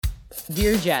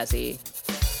Dear Jazzy.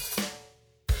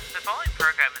 The following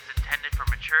program is intended for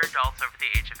mature adults over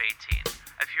the age of 18.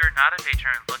 If you are not a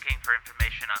patron looking for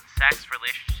information on sex,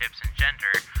 relationships, and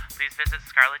gender, please visit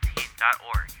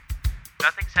scarletteen.org.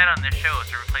 Nothing said on this show is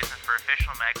a replacement for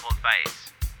official medical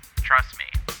advice. Trust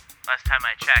me, last time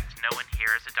I checked, no one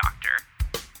here is a doctor.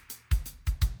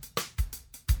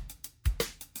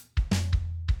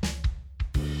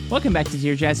 Welcome back to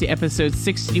Dear Jazzy, episode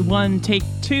 61, take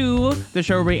 2, the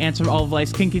show where we answer all of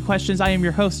life's kinky questions. I am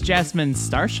your host, Jasmine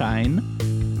Starshine.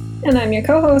 And I'm your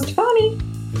co-host, Fani.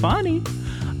 Fani.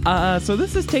 So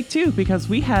this is take 2 because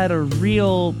we had a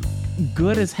real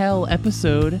good as hell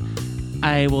episode,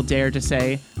 I will dare to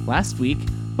say, last week.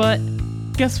 But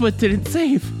guess what didn't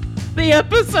save? The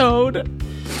episode!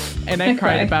 And I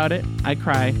cried about it. I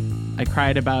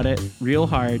cried about it real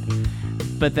hard.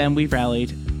 But then we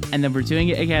rallied. And then we're doing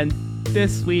it again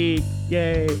this week.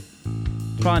 Yay.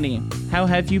 Fani, how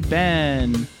have you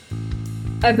been?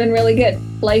 I've been really good.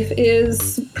 Life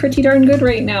is pretty darn good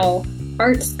right now.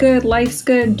 Art's good, life's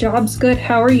good, job's good.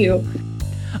 How are you?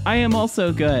 I am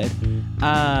also good.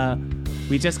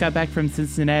 We just got back from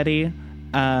Cincinnati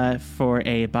for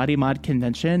a body mod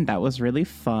convention. That was really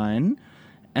fun.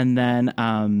 And then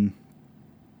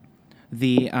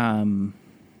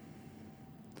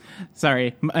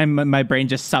Sorry, my brain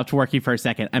just stopped working for a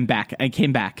second. I'm back. I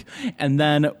came back. And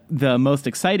then the most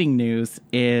exciting news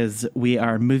is we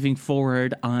are moving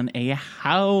forward on a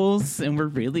house, and we're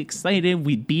really excited.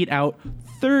 We beat out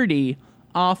 30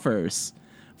 offers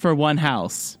for one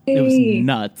house. Hey. It was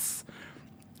nuts.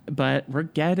 But we're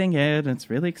getting it.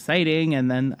 It's really exciting. And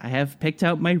then I have picked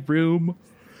out my room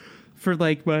for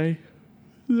like my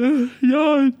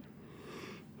yacht.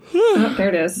 Oh, there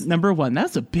it is. Number 1.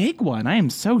 That's a big one. I am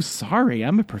so sorry.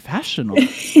 I'm a professional.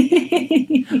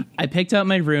 I picked out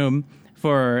my room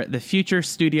for the future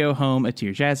studio home at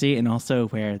Dear Jazzy, and also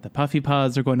where the Puffy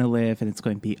Paws are going to live, and it's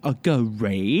going to be a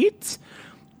great.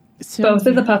 So, both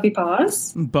of the Puffy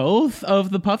Paws? Both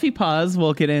of the Puffy Paws.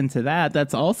 We'll get into that.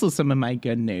 That's also some of my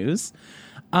good news.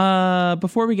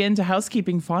 Before we get into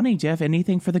housekeeping, Fani, do you have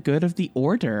anything for the good of the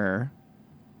order?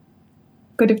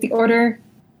 Good of the order?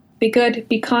 Be good,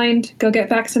 be kind, go get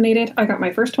vaccinated. I got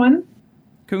my first one.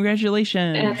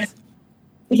 Congratulations. And,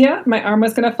 yeah, my arm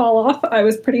was going to fall off, I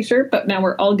was pretty sure, but now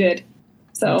we're all good.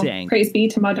 So, Dang. Praise be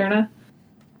to Moderna.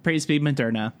 Praise be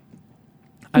Moderna.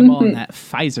 I'm on that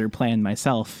Pfizer plan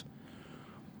myself.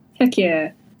 Heck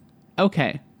yeah.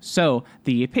 Okay, so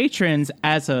the patrons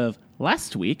as of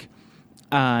last week,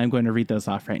 I'm going to read those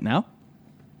off right now.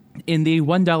 In the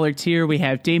 $1 tier, we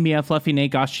have Damia, Fluffy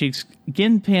Nate, Gosh Cheeks,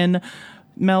 Ginpin,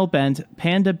 Mel Bent,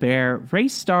 Panda Bear,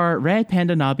 Race Star, Red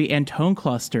Panda Nobby, and Tone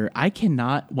Cluster. I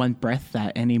cannot one breath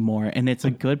that anymore, and it's a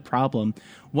good problem.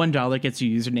 $1 gets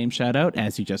you username shoutout,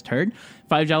 as you just heard.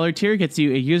 $5 tier gets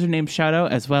you a username shoutout,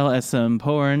 as well as some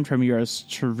porn from yours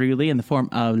truly in the form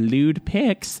of lewd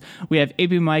pics. We have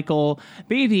AB Michael,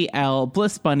 Baby L,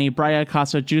 Bliss Bunny, Brian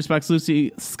Costa, Juicebox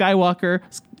Lucy, Skywalker,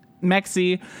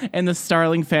 Mexi, and the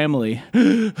Starling family.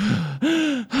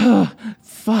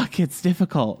 Fuck, it's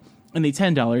difficult. And the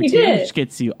 $10 tier, which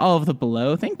gets you all of the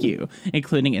below, thank you,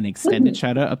 including an extended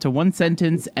shout out up to one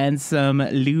sentence and some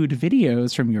lewd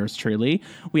videos from yours truly.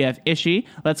 We have Ishi,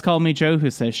 Let's Call Me Joe,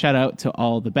 who says shout out to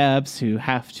all the babs who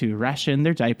have to ration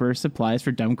their diaper supplies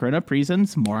for dumb grown-up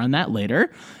reasons. More on that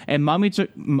later. And Mommy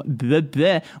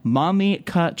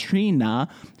Katrina,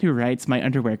 who writes, my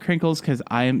underwear crinkles because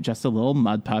I am just a little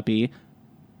mud puppy.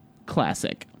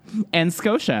 Classic. And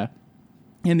Scotia,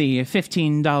 in the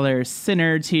 $15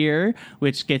 Sinner tier,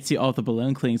 which gets you all the below,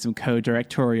 including some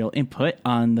co-directorial input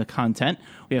on the content.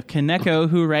 We have Kaneko,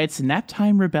 who writes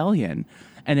Naptime Rebellion.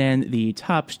 And then the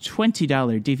top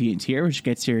 $20 Deviant tier, which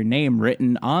gets your name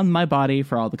written on my body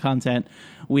for all the content.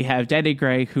 We have Daddy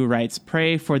Gray, who writes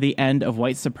Pray for the End of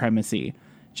White Supremacy.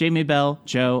 Jamie Bell,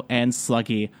 Joe, and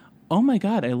Sluggy. Oh my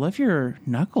god, I love your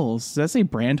knuckles. Does that say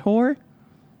brand whore?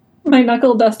 My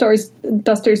knuckle dusters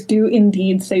do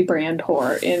indeed say brand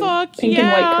whore in pink and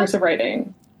white cursive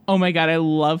writing. Oh my god, I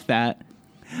love that.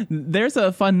 There's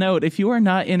a fun note. If you are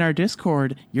not in our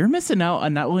Discord, you're missing out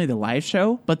on not only the live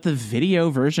show, but the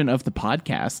video version of the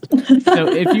podcast. So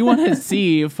if you want to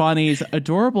see Fani's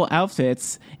adorable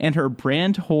outfits and her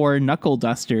brand whore knuckle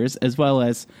dusters, as well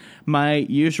as my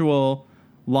usual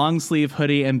long sleeve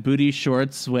hoodie and booty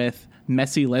shorts with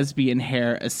messy lesbian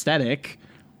hair aesthetic,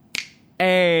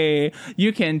 hey,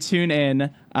 you can tune in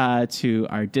to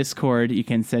our Discord. You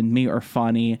can send me or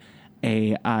Fani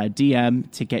a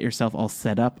DM to get yourself all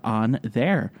set up on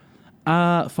there.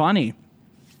 Fani,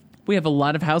 we have a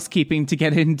lot of housekeeping to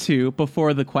get into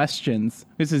before the questions.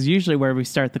 This is usually where we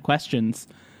start the questions.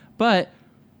 But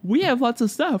we have lots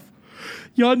of stuff.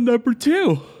 Yawn number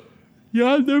 2.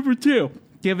 Yawn number 2.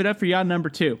 Give it up for yawn number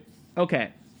 2.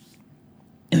 Okay.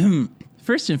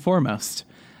 First and foremost,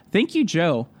 thank you,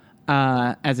 Joe,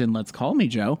 as in let's call me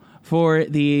Joe, for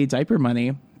the diaper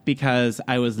money, because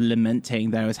I was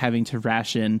lamenting that I was having to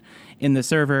ration in the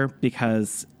server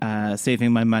because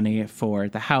saving my money for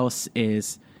the house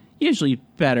is usually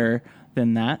better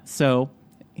than that. So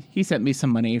he sent me some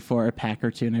money for a pack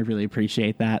or two, and I really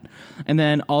appreciate that. And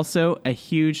then also a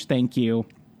huge thank you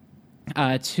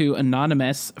to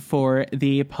Anonymous for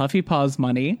the Puffy Paws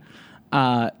money.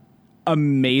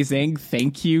 Amazing.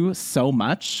 Thank you so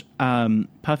much.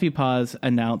 Puffy Paws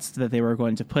announced that they were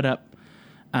going to put up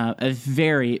a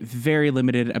very, very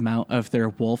limited amount of their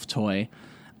wolf toy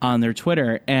on their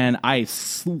Twitter, and I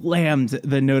slammed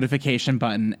the notification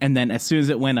button, and then as soon as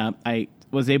it went up, I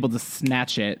was able to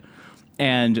snatch it.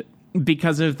 And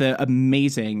because of the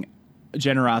amazing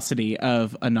generosity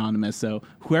of Anonymous, so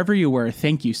whoever you were,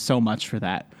 thank you so much for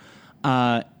that.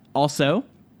 Also,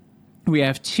 we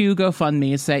have 2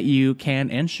 GoFundMes that you can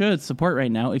and should support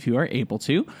right now if you are able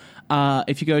to.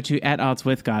 If you go to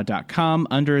atoddswithgod.com,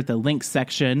 under the links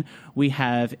section, we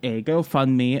have a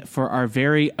GoFundMe for our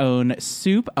very own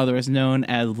Soup, otherwise known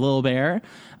as Lil Bear,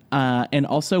 and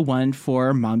also one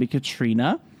for Mommy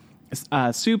Katrina.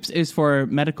 Soups is for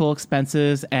medical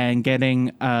expenses and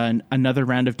getting another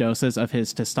round of doses of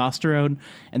his testosterone.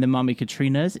 And then Mommy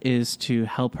Katrina's is to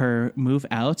help her move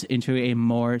out into a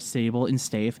more stable and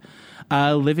safe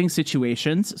living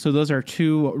situations. So those are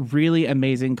 2 really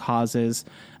amazing causes.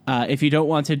 If you don't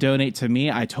want to donate to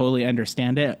me, I totally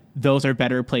understand it. Those are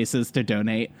better places to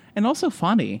donate. And also,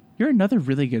 Fonny, you're another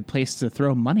really good place to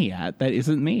throw money at that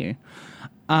isn't me.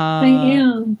 I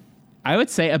am. I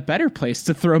would say a better place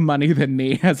to throw money than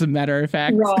me, as a matter of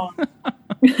fact. Wrong.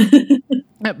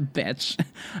 Bitch.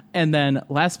 And then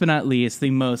last but not least,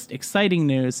 the most exciting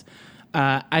news.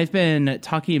 I've been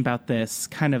talking about this,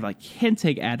 kind of like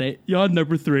hinting at it. Yawn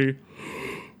number 3.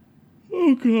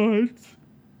 Oh, God.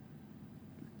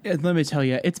 And let me tell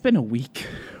you, it's been a week.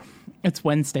 It's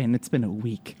Wednesday and it's been a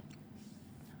week.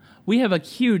 We have a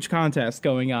huge contest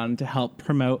going on to help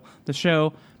promote the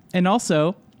show. And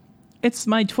also, it's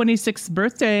my 26th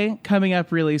birthday coming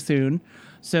up really soon.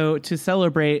 So to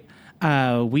celebrate,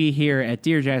 we here at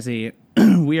Dear Jazzy,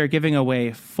 we are giving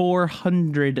away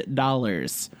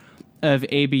 $400 of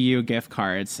ABU gift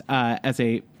cards as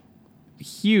a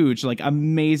huge, like,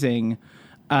 amazing,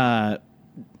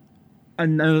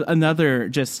 another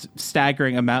just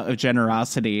staggering amount of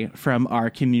generosity from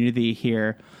our community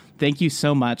here. Thank you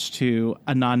so much to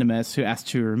Anonymous, who asked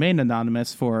to remain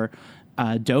anonymous, for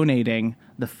donating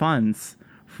the funds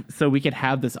so we could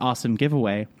have this awesome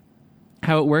giveaway.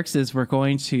 How it works is we're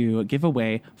going to give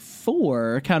away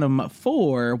 4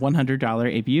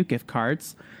 $100 ABU gift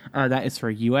cards. That is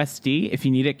for USD. If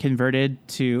you need it converted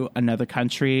to another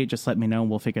country, just let me know and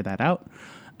we'll figure that out.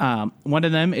 One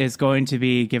of them is going to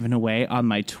be given away on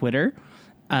my Twitter.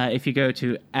 If you go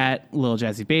to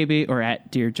 @LilJazzyBaby or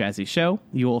 @DearJazzyShow,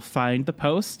 you will find the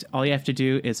post. All you have to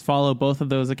do is follow both of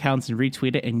those accounts and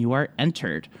retweet it, and you are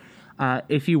entered.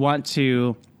 If you want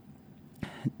to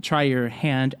try your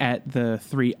hand at the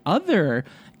 3 other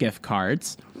gift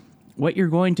cards, what you're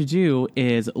going to do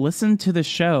is listen to the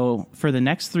show for the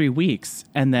next 3 weeks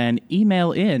and then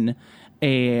email in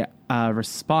a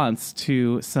response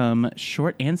to some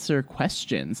short answer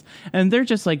questions. And they're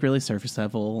just like really surface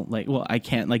level. Like, well, I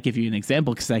can't like give you an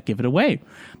example because I give it away.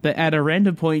 But at a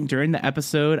random point during the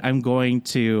episode, I'm going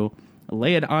to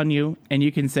lay it on you, and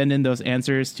you can send in those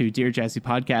answers to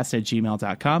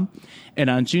dearjazzypodcast@gmail.com. And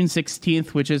on June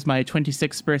 16th, which is my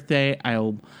 26th birthday,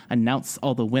 I'll announce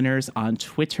all the winners on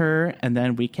Twitter, and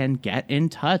then we can get in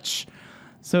touch.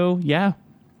 So yeah,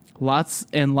 lots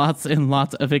and lots and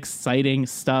lots of exciting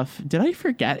stuff. Did I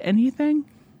forget anything?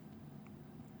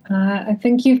 I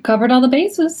think you've covered all the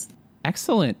bases.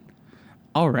 Excellent.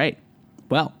 All right.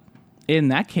 Well, in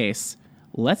that case,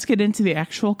 let's get into the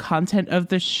actual content of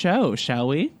the show, shall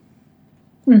we?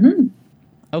 Mm-hmm.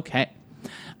 Okay.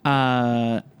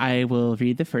 I will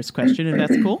read the first question, if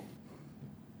that's cool.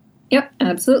 Yep,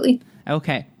 absolutely.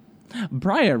 Okay.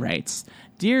 Briar writes,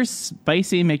 Dear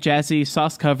Spicy McJazzy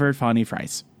Sauce-Covered Fonny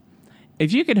Fries,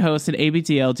 if you could host an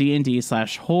ABTL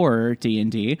D&D/horror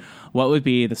D&D, what would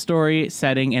be the story,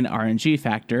 setting, and RNG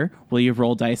factor? Will you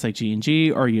roll dice like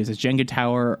G&G or use a Jenga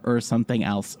tower or something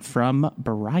else? From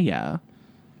Briar.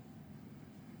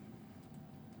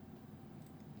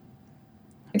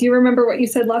 Do you remember what you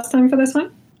said last time for this one?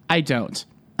 I don't.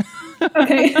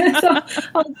 Okay, so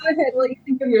I'll go ahead while you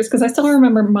think of yours, because I still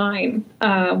remember mine,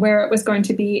 where it was going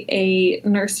to be a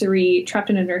nursery, trapped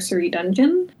in a nursery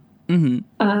dungeon.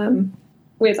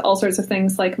 with all sorts of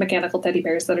things like mechanical teddy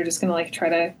bears that are just going to like try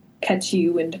to catch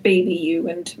you and baby you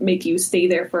and make you stay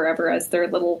there forever as their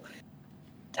little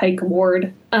tyke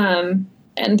ward.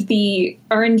 And the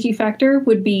RNG factor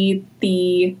would be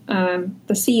the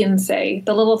see and say,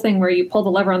 the little thing where you pull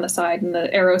the lever on the side and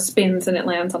the arrow spins and it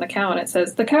lands on a cow and it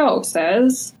says, the cow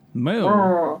says,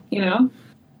 moo. You know?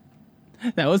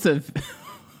 That was a...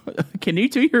 Can you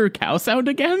do your cow sound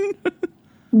again?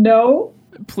 No.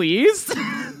 Please?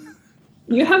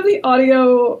 You have the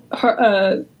audio,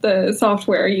 the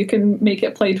software. You can make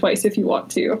it play twice if you want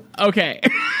to. Okay.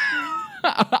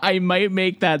 I might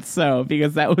make that so,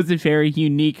 because that was a very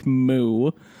unique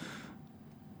moo.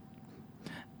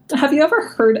 Have you ever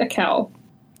heard a cow?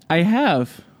 I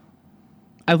have.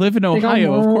 I live in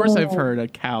Ohio. Of course I've heard a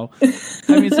cow.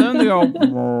 I mean, some of them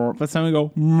go, but some of them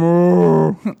go,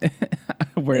 moo.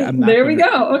 There we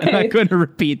go. Okay. I'm not going to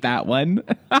repeat that one.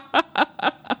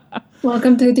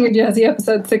 Welcome to Dear Jazzy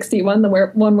episode 61, the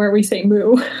one where we say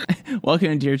moo. Welcome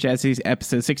to Dear Jazzy's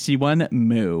episode 61,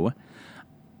 moo.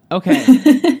 Okay.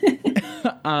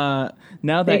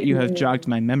 Now that you have jogged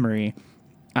my memory,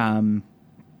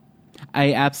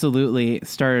 I absolutely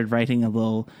started writing a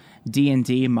little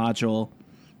D&D module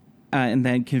and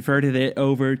then converted it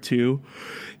over to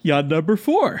Yacht number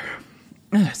 4.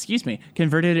 Excuse me.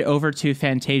 Converted it over to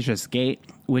Fantasia's Gate,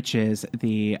 which is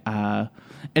the...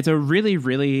 it's a really,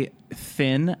 really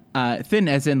thin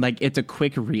as in, like, it's a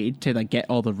quick read to, like, get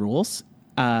all the rules.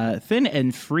 Thin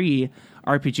and free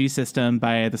RPG system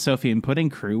by the Sophie and Pudding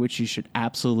crew, which you should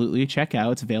absolutely check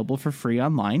out. It's available for free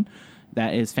online.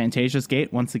 That is Fantasia's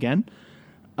Gate, once again.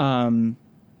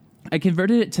 I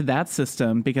converted it to that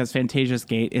system because Fantasia's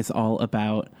Gate is all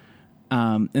about,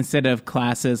 instead of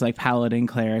classes like Paladin,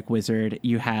 Cleric, Wizard,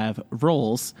 you have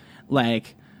roles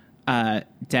like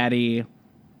Daddy,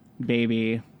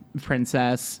 Baby,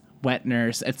 Princess, Wet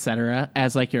Nurse, etc.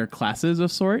 as like your classes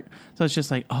of sort. So it's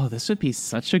just like, oh, this would be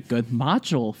such a good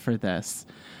module for this.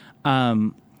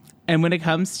 And when it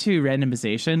comes to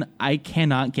randomization, I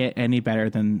cannot get any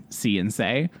better than See and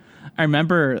Say. I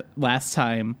remember last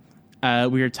time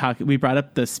we brought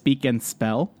up the Speak and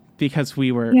Spell because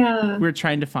we were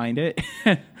trying to find it.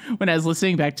 When I was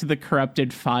listening back to the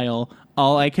corrupted file,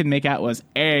 all I could make out was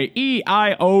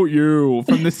A-E-I-O-U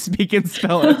from the Speak and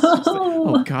Spell. Like,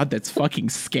 oh God, that's fucking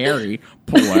scary.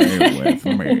 Play with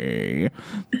me.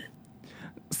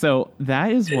 So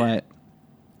that is what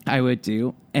I would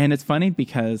do. And it's funny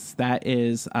because that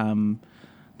is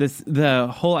the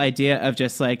whole idea of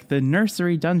just like the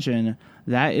nursery dungeon.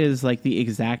 That is like the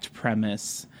exact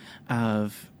premise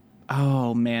of,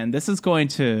 oh man, this is going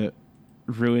to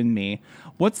ruin me.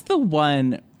 What's the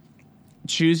one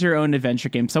choose your own adventure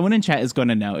game? Someone in chat is going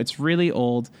to know. It's really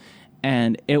old,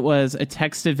 and it was a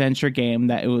text adventure game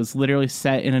that it was literally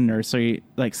set in a nursery,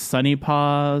 like Sunny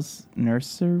Paws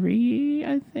Nursery,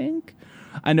 I think.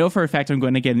 I know for a fact I'm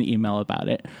going to get an email about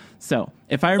it. So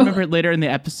if I remember it later in the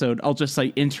episode, I'll just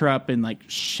like interrupt and like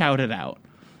shout it out.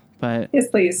 But yes,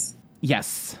 please.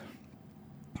 Yes.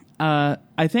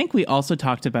 I think we also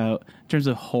talked about, in terms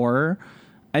of horror,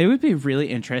 it would be really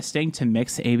interesting to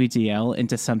mix ABDL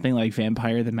into something like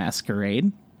Vampire the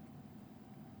Masquerade.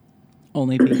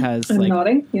 Only because I'm like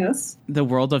nodding, yes. The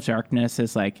World of Darkness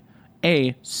is like,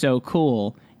 A, so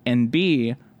cool, and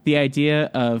B, the idea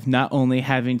of not only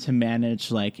having to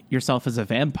manage like yourself as a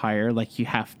vampire, like you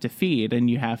have to feed and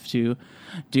you have to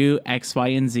do X, Y,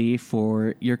 and Z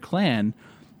for your clan.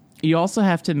 You also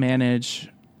have to manage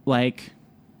like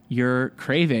your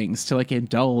cravings to like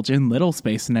indulge in Little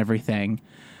Space and everything.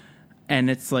 And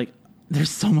it's like, there's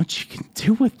so much you can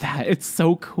do with that. It's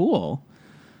so cool.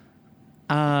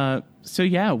 So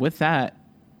yeah, with that,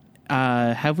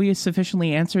 have we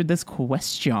sufficiently answered this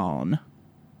question?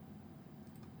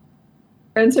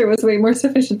 Your answer was way more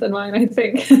sufficient than mine, I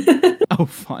think. Oh,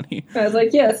 funny. I was like,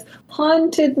 yes,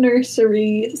 haunted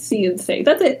nursery, See and Say.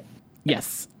 That's it.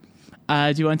 Yes.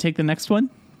 Do you want to take the next one?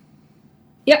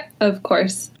 Yep, of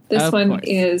course. This one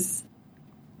is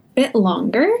a bit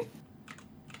longer.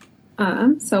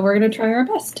 So we're going to try our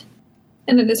best.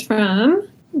 And it is from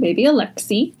Baby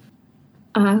Alexi,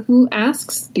 who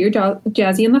asks, Dear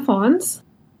Jazzy and the Fawns,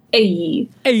 hey.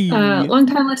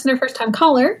 Long-time listener, first-time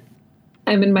caller.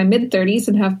 I'm in my mid-30s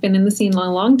and have been in the scene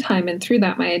a long time, and through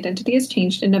that my identity has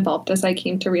changed and evolved as I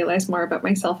came to realize more about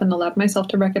myself and allowed myself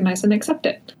to recognize and accept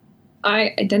it.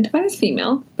 I identify as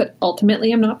female, but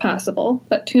ultimately am not passable,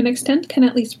 but to an extent can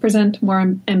at least present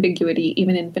more ambiguity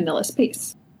even in vanilla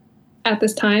space. At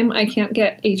this time, I can't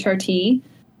get HRT,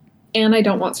 and I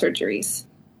don't want surgeries.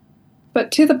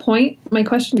 But to the point, my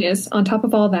question is, on top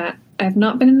of all that, I have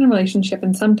not been in a relationship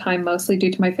in some time, mostly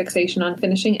due to my fixation on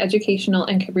finishing educational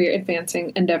and career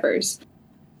advancing endeavors.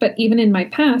 But even in my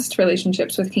past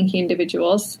relationships with kinky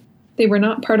individuals, they were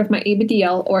not part of my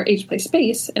ABDL or H-play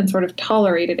space and sort of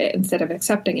tolerated it instead of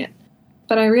accepting it.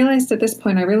 But I realized at this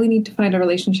point I really need to find a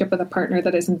relationship with a partner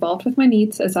that is involved with my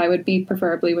needs as I would be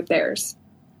preferably with theirs.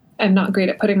 I'm not great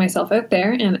at putting myself out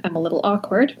there, and I'm a little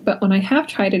awkward, but when I have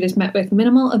tried, it is met with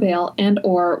minimal avail and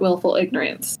or willful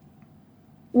ignorance.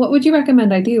 What would you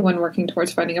recommend I do when working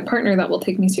towards finding a partner that will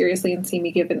take me seriously and see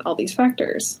me given all these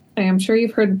factors? I am sure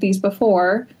you've heard these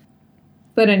before,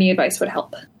 but any advice would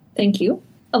help. Thank you,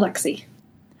 Alexi.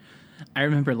 I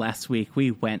remember last week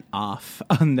we went off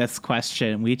on this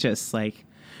question. We just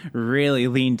really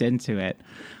leaned into it.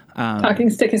 Talking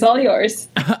stick is all yours.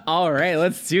 All right,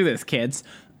 let's do this, kids.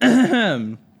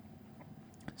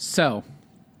 So,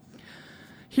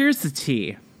 here's the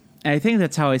tea. And I think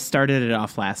that's how I started it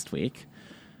off last week.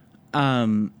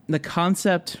 The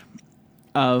concept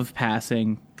of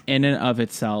passing in and of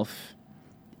itself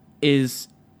is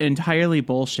entirely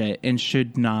bullshit and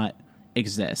should not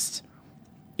exist.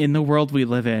 In the world we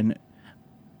live in,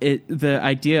 the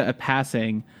idea of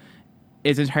passing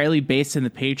is entirely based in the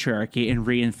patriarchy and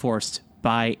reinforced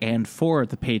by and for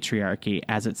the patriarchy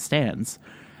as it stands.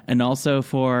 And also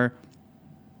for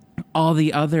all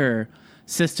the other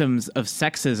systems of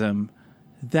sexism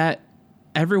that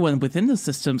everyone within the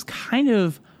systems kind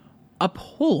of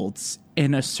upholds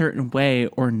in a certain way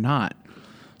or not.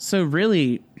 So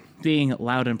really being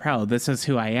loud and proud, this is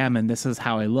who I am and this is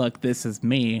how I look, this is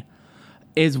me,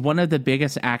 is one of the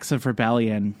biggest acts of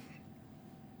rebellion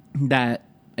that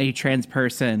a trans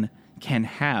person can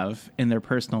have in their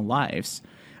personal lives.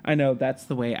 I know that's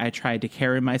the way I try to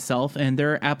carry myself, and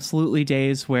there are absolutely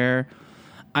days where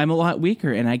I'm a lot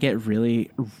weaker and I get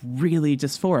really, really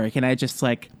dysphoric, and I just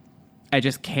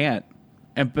can't.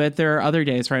 But there are other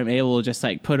days where I'm able to just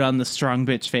put on the strong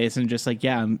bitch face and just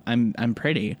yeah, I'm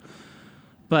pretty.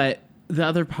 But the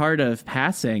other part of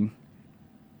passing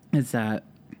is that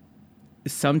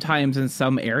sometimes in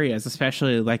some areas,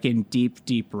 especially in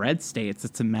deep red states,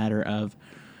 it's a matter of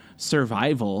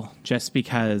survival, just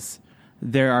because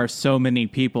there are so many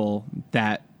people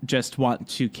that just want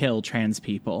to kill trans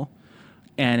people,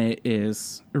 and it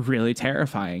is really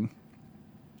terrifying.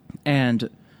 And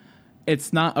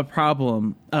it's not a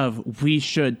problem of we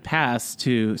should pass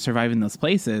to survive in those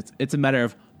places. It's a matter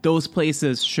of those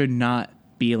places should not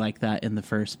be like that in the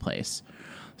first place.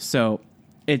 So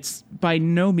it's by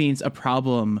no means a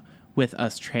problem with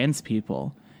us trans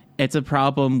people. It's a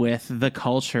problem with the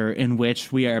culture in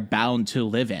which we are bound to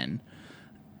live in.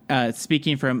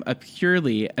 Speaking from a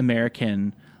purely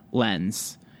American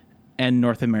lens, and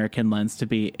North American lens to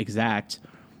be exact.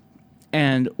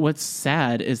 And what's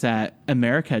sad is that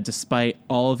America, despite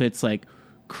all of its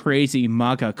crazy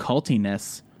MAGA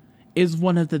cultiness, is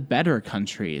one of the better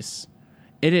countries.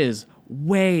 It is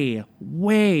way,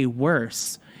 way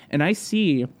worse. And I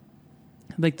see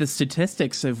the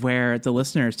statistics of where the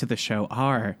listeners to the show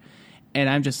are, and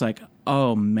I'm just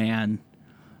oh man,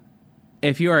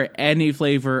 if you are any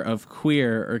flavor of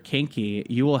queer or kinky,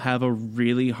 you will have a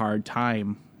really hard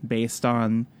time based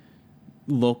on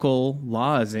local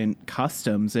laws and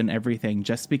customs and everything,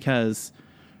 just because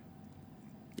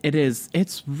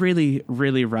it's really,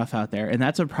 really rough out there. And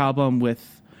that's a problem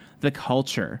with the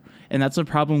culture, and that's a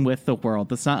problem with the world.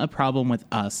 That's not a problem with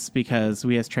us, because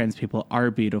we as trans people are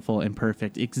beautiful and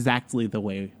perfect exactly the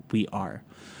way we are.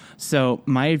 So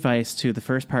my advice to the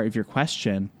first part of your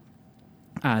question,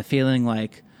 feeling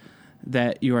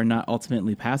that you are not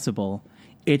ultimately passable,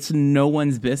 it's no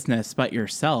one's business but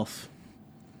yourself.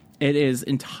 It is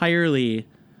entirely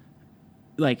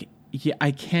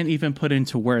I can't even put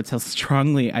into words how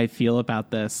strongly I feel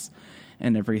about this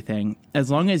and everything.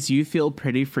 As long as you feel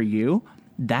pretty for you,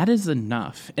 that is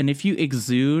enough. And if you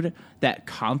exude that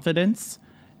confidence,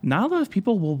 not a lot of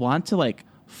people will want to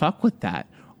fuck with that,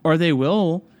 or they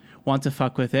will want to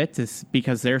fuck with it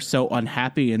because they're so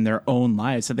unhappy in their own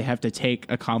lives that they have to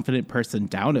take a confident person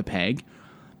down a peg.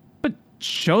 But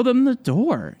show them the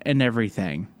door and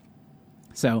everything.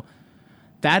 So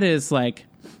that is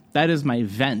my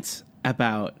vent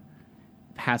about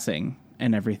passing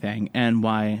and everything, and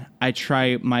why I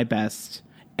try my best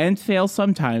and fail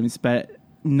sometimes, but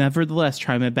nevertheless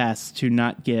try my best to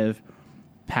not give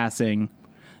passing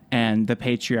and the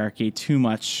patriarchy too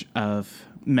much of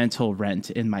mental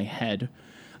rent in my head.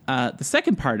 The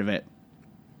second part of it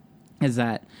is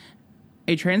that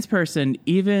a trans person,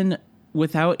 even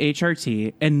without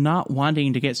HRT and not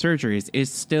wanting to get surgeries, is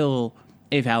still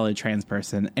a valid trans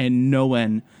person, and no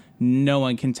one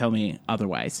can tell me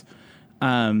otherwise.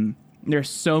 There's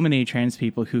so many trans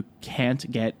people who can't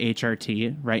get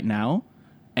HRT right now,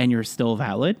 and you're still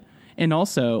valid. And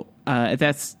also,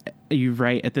 you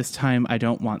right, at this time, I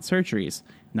don't want surgeries.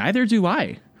 Neither do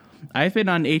I. I've been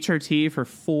on HRT for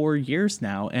 4 years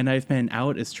now, and I've been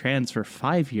out as trans for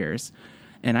 5 years,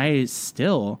 and I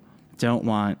still don't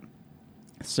want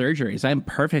surgeries. I'm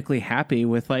perfectly happy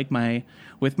with my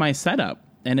setup,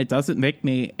 and it doesn't make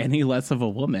me any less of a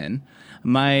woman.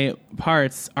 My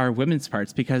parts are women's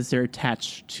parts because they're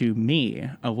attached to me,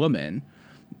 a woman,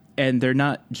 and they're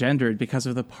not gendered because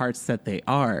of the parts that they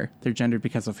are. They're gendered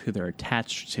because of who they're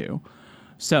attached to.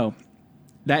 So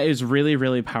that is really,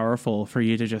 really powerful for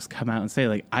you to just come out and say,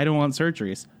 like, I don't want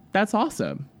surgeries. That's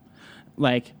awesome.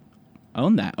 Like,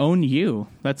 own that. Own you.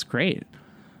 That's great.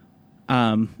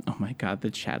 Oh my God,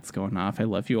 the chat's going off. I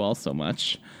love you all so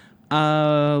much.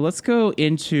 Let's go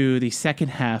into the second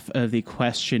half of the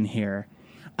question here.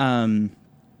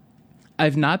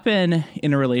 I've not been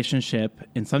in a relationship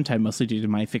in some time, mostly due to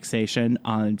my fixation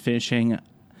on finishing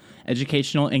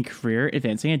educational and career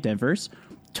advancing endeavors.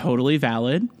 Totally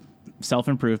valid.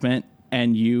 Self-improvement.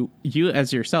 And you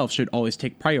as yourself should always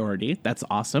take priority. That's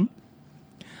awesome.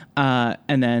 But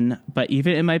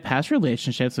even in my past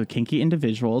relationships with kinky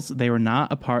individuals, they were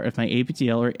not a part of my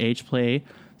ABDL or age play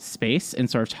space and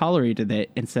sort of tolerated it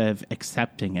instead of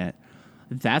accepting it.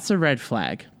 That's a red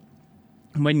flag.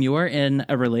 When you are in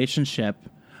a relationship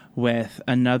with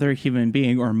another human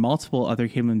being or multiple other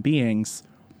human beings,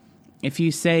 if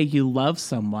you say you love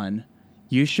someone,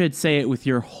 you should say it with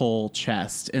your whole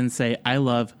chest and say, I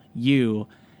love you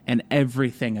and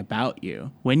everything about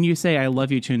you. When you say I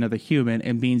love you to another human,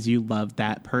 it means you love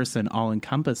that person all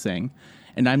encompassing.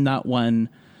 And I'm not one...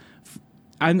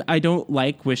 I don't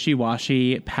like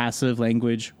wishy-washy passive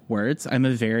language words. I'm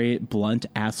a very blunt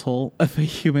asshole of a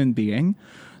human being.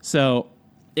 So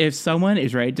if someone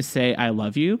is ready to say I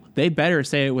love you, they better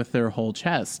say it with their whole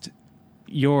chest.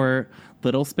 Your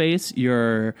little space,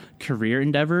 your career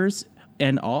endeavors,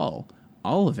 and all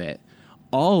of it.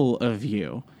 All of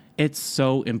you. It's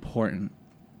so important.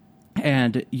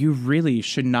 And you really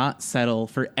should not settle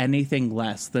for anything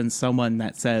less than someone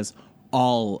that says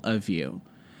all of you.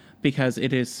 Because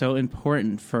it is so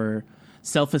important for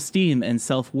self-esteem and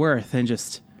self-worth and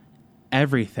just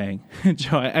everything.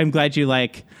 Joy, I'm glad you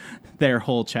like their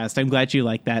whole chest. I'm glad you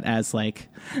like that as a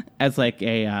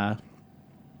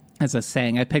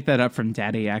saying. I picked that up from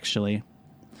Daddy, actually.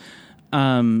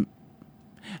 And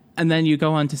then you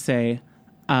go on to say,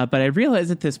 but I realize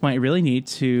at this point I really need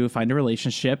to find a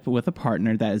relationship with a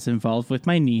partner that is involved with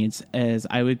my needs as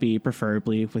I would be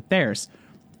preferably with theirs.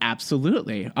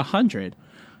 Absolutely. 100.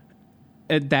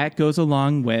 That goes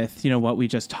along with, what we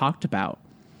just talked about,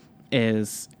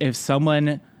 is if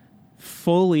someone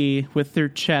fully with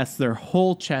their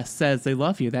whole chest says they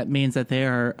love you, that means that they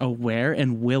are aware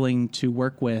and willing to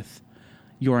work with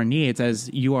your needs as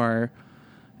you are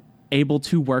able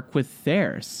to work with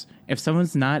theirs. If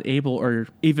someone's not able, or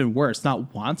even worse,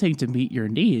 not wanting to meet your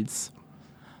needs,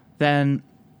 then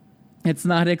it's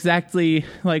not exactly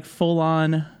like full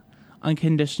on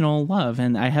unconditional love.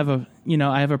 And I have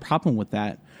a problem with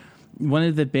that. One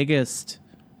of the biggest,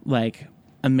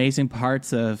 amazing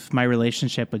parts of my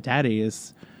relationship with Daddy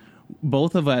is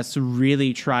both of us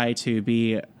really try to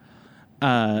be,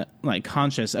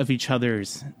 conscious of each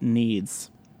other's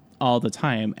needs all the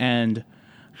time. And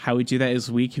how we do that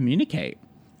is we communicate.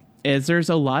 There's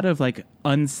a lot of,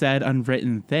 unsaid,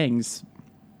 unwritten things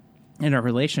in our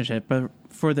relationship, but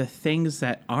for the things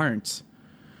that aren't,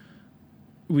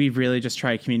 we really just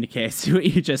try to communicate. I see what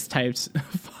you just typed.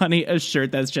 Funny, a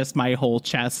shirt that's just my whole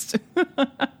chest.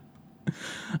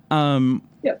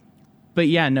 Yep. But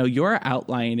yeah, no, you're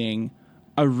outlining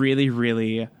a really,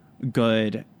 really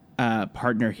good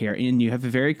partner here. And you have a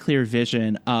very clear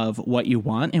vision of what you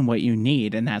want and what you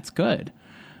need. And that's good.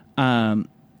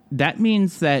 That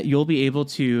means that you'll be able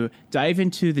to dive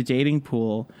into the dating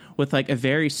pool with a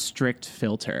very strict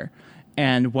filter.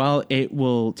 And while it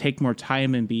will take more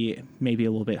time and be maybe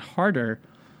a little bit harder,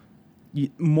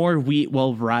 more wheat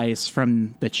will rise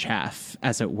from the chaff,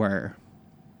 as it were.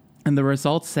 And the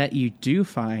results that you do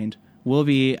find will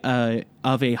be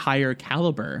of a higher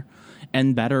caliber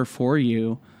and better for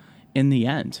you in the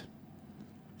end.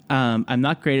 I'm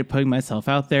not great at putting myself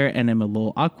out there, and I'm a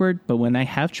little awkward, but when I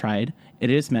have tried, it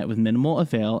is met with minimal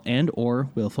avail and or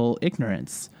willful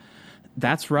ignorance.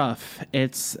 That's rough.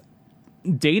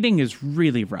 Dating is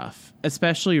really rough,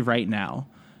 especially right now.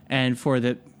 And for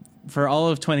all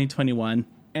of 2021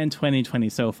 and 2020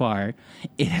 so far,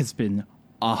 it has been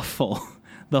awful,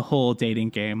 the whole dating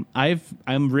game.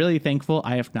 I'm really thankful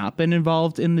I have not been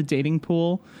involved in the dating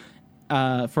pool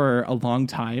for a long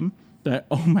time. That,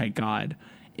 oh my God,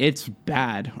 it's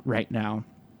bad right now.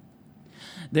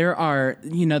 There are,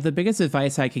 the biggest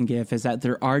advice I can give is that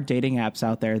there are dating apps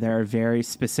out there that are very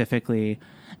specifically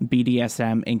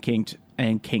BDSM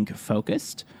and kink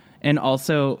focused. And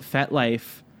also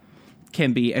FetLife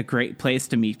can be a great place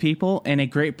to meet people and a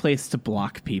great place to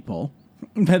block people.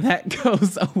 But that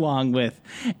goes along with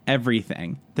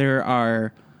everything. There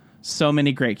are so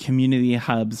many great community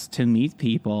hubs to meet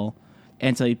people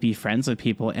and to be friends with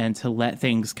people and to let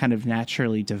things kind of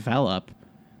naturally develop.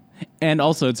 And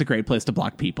also it's a great place to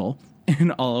block people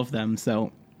in all of them.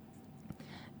 So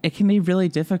it can be really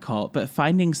difficult, but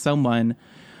finding someone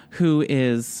who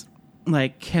is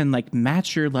can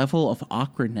match your level of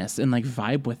awkwardness and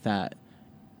vibe with that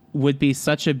would be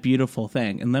such a beautiful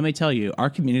thing. And let me tell you, our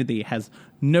community has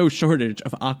no shortage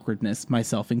of awkwardness,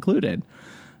 myself included.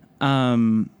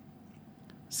 So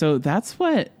that's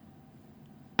what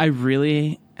I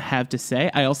really have to say.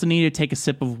 I also need to take a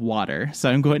sip of water, so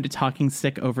I'm going to talking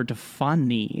stick over to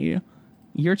Fanny.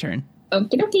 Your turn.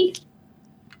 Okie dokie.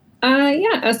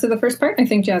 As to the first part, I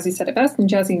think Jazzy said it best, and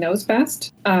Jazzy knows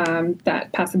best.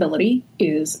 That passability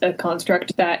is a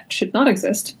construct that should not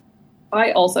exist.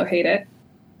 I also hate it.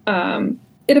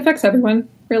 It affects everyone,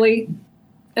 really.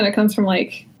 And it comes from,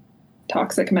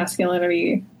 toxic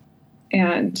masculinity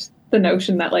and the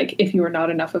notion that, if you are not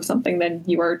enough of something, then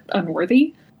you are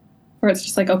unworthy. Or it's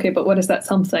just okay, but what is that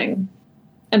something?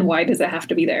 And why does it have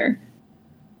to be there?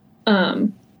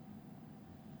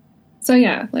 So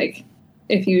yeah,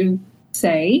 if you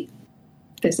say,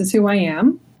 this is who I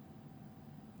am,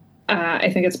 I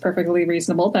think it's perfectly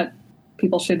reasonable that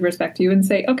people should respect you and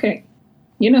say, okay,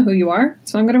 you know who you are,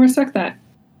 so I'm going to respect that.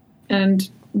 And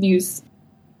use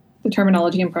the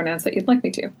terminology and pronouns that you'd like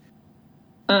me to.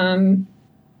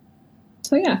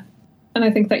 So yeah, and I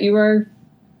think that you are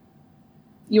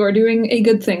doing a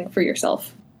good thing for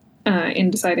yourself in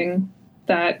deciding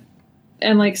that,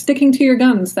 and sticking to your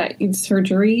guns that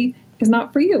surgery is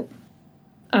not for you.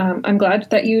 I'm glad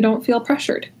that you don't feel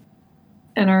pressured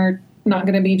and are not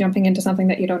going to be jumping into something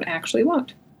that you don't actually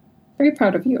want. Very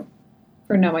proud of you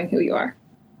for knowing who you are.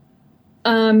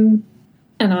 And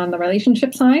on the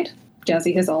relationship side,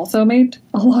 Jazzy has also made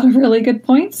a lot of really good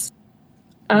points.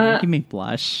 Making me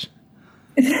blush.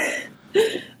 I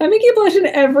make you blush in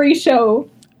every show.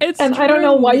 It's and true. I don't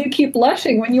know why you keep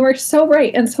blushing when you are so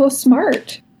right and so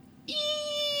smart.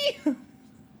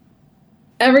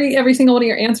 Every single one of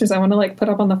your answers I want to put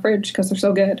up on the fridge because they're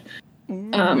so good. Oh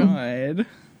my God.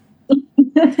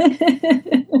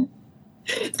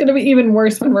 It's going to be even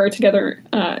worse when we're together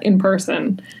in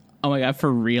person. Oh my God,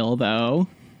 for real though.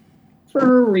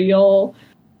 For real.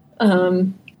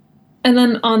 And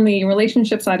then on the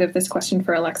relationship side of this question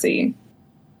for Alexi,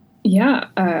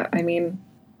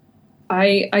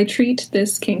 I treat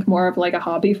this kink more of a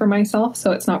hobby for myself,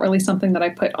 so it's not really something that I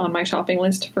put on my shopping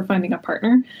list for finding a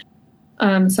partner.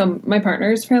 So my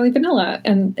partner is fairly vanilla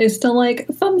and is still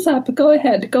thumbs up, go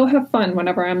ahead, go have fun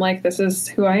whenever I'm this is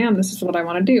who I am, this is what I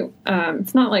want to do.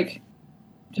 It's not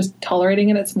just tolerating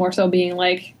it, it's more so being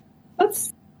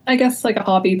that's, I guess, a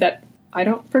hobby that I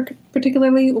don't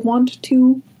particularly want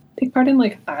to take part in.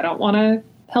 I don't want to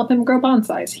help him grow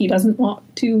bonsais. He doesn't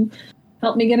want to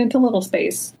help me get into little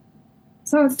space.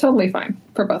 So it's totally fine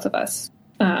for both of us.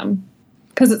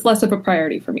 Because it's less of a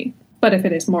priority for me. But if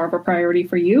it is more of a priority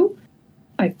for you,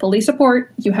 I fully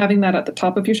support you having that at the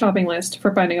top of your shopping list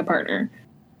for finding a partner.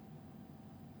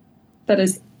 That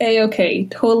is A-okay,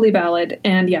 totally valid.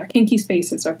 And yeah, kinky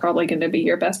spaces are probably going to be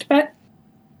your best bet.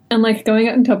 And going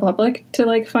out into public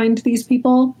to find these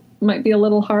people might be a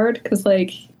little hard because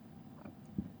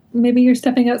maybe you're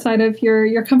stepping outside of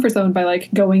your comfort zone by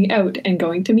going out and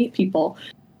going to meet people.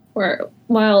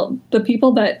 While the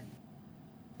people that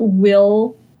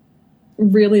will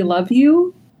really love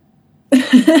you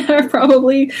are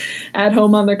probably at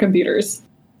home on their computers.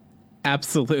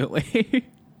 Absolutely.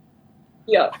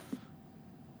 Yeah.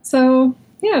 So,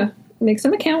 yeah, make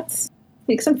some accounts,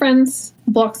 make some friends,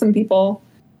 block some people.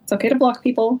 It's okay to block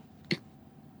people.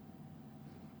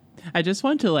 I just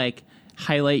want to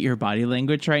highlight your body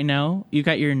language right now. You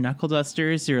got your knuckle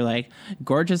dusters, your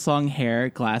gorgeous long hair,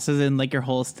 glasses, and your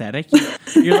whole aesthetic.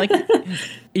 You're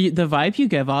the vibe you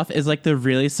give off is the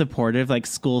really supportive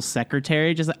school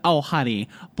secretary, just oh honey,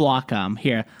 block them.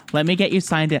 Here, let me get you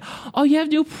signed in. Oh, you have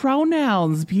new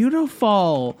pronouns,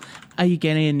 beautiful. Are you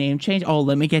getting a name change? Oh,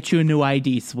 let me get you a new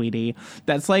ID, sweetie.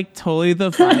 That's totally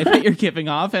the vibe that you're giving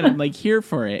off, and I'm here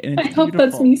for it. And it's I hope beautiful.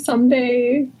 that's me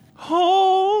someday.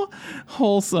 Oh,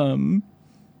 wholesome.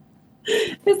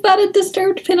 Is that a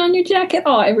Disturbed pin on your jacket?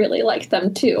 Oh, I really like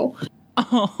them too.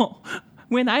 Oh,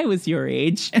 when I was your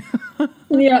age.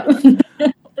 Yeah.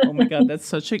 Oh my god, that's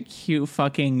such a cute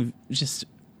fucking just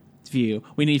view.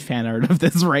 We need fan art of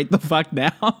this right the fuck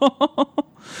now.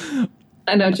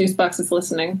 I know Juicebox is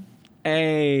listening.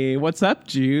 Hey, what's up,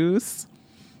 Juice?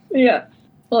 Yeah.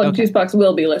 Well, Okay. Juicebox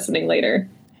will be listening later.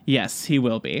 Yes, he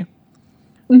will be.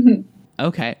 Mhm.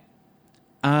 Okay.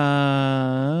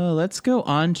 Let's go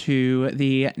on to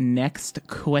the next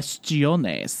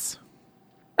questiones.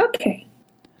 Okay.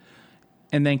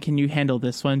 And then can you handle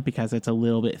this one because it's a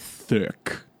little bit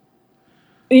thick?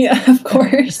 Yeah, of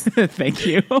course. Thank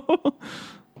you.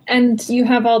 And you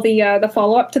have all the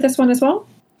follow-up to this one as well?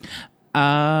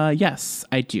 Yes,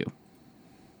 I do.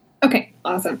 Okay,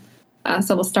 awesome.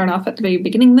 So we'll start off at the very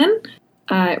beginning then.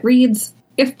 It reads,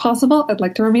 if possible, I'd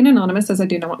like to remain anonymous as I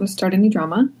do not want to start any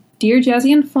drama. Dear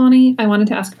Jazzy and Fawny, I wanted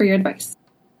to ask for your advice.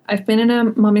 I've been in a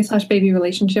mommy/baby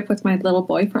relationship with my little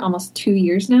boy for almost 2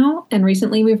 years now, and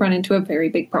recently we've run into a very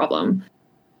big problem.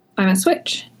 I'm a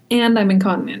switch, and I'm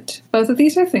incontinent. Both of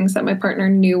these are things that my partner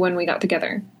knew when we got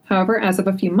together. However, as of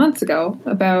a few months ago,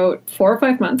 about 4 or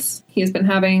 5 months, he has been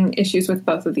having issues with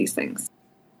both of these things.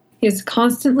 He is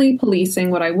constantly policing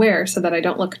what I wear so that I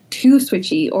don't look too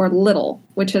switchy or little,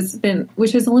 which has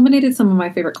eliminated some of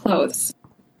my favorite clothes.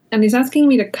 And he's asking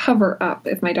me to cover up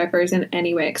if my diaper is in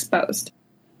any way exposed.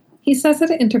 He says that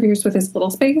it interferes with his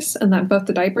little space and that both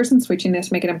the diapers and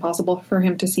switchiness make it impossible for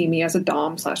him to see me as a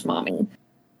dom/mommy.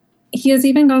 He has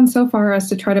even gone so far as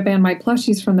to try to ban my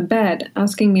plushies from the bed,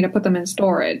 asking me to put them in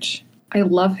storage. I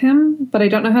love him, but I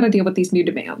don't know how to deal with these new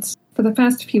demands. For the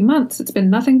past few months, it's been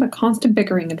nothing but constant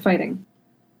bickering and fighting.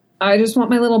 I just want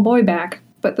my little boy back,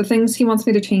 but the things he wants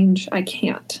me to change, I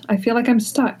can't. I feel like I'm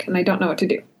stuck and I don't know what to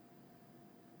do.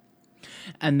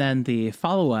 And then the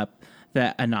follow-up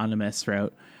that Anonymous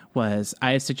wrote was,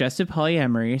 I have suggested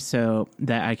polyamory so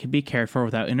that I could be cared for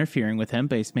without interfering with him,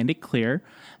 but he's made it clear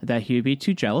that he would be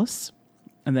too jealous.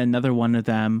 And then another one of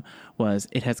them was,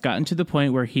 it has gotten to the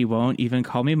point where he won't even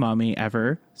call me mommy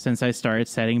ever since I started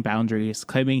setting boundaries,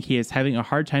 claiming he is having a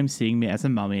hard time seeing me as a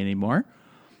mommy anymore.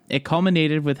 It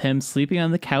culminated with him sleeping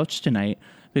on the couch tonight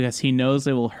because he knows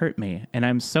it will hurt me, and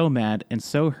I'm so mad and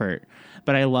so hurt.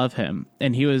 But I love him,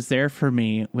 and he was there for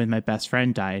me when my best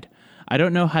friend died. I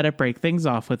don't know how to break things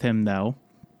off with him, though.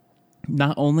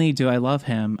 Not only do I love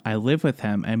him, I live with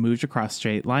him and moved across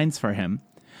straight lines for him.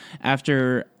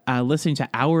 After listening to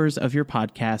hours of your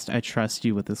podcast, I trust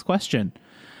you with this question.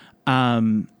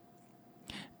 And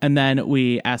then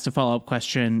we asked a follow-up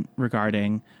question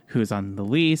regarding who's on the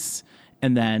lease.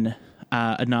 And then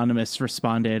Anonymous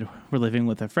responded, we're living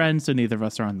with a friend, so neither of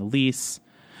us are on the lease.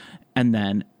 And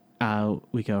then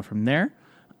we go from there.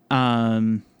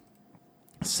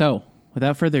 So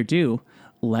without further ado,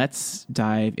 let's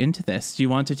dive into this. Do you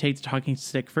want to take the talking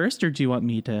stick first, or do you want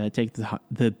me to take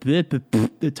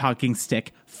the talking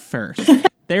stick first?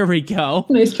 There we go.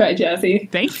 Nice try,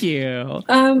 Jazzy. Thank you.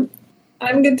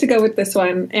 I'm good to go with this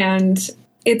one, and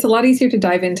it's a lot easier to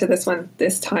dive into this one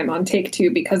this time on take two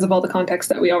because of all the context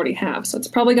that we already have. So it's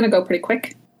probably going to go pretty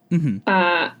quick. Mm-hmm.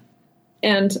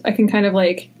 And I can kind of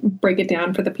like break it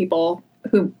down for the people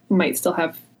who might still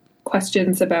have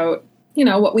questions about, you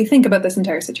know, what we think about this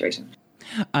entire situation.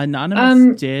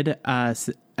 Anonymous did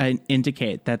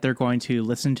indicate that they're going to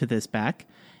listen to this back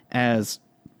as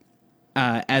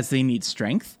they need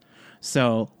strength.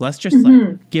 So let's just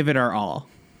like give it our all.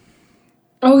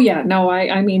 Oh yeah, no,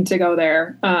 I mean to go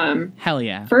there. Hell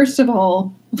yeah. First of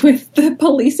all, with the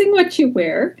policing what you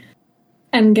wear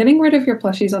and getting rid of your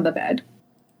plushies on the bed.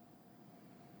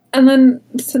 And then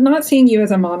not seeing you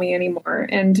as a mommy anymore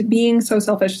and being so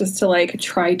selfish just to like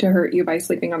try to hurt you by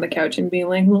sleeping on the couch and being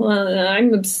like, well,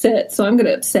 I'm upset, so I'm going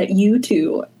to upset you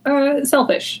too.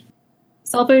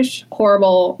 Selfish,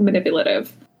 horrible,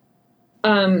 manipulative.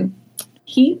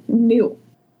 He knew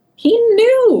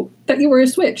that you were a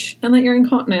switch and that you're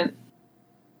incontinent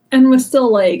and was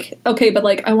still like, okay, but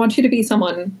like, I want you to be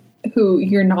someone who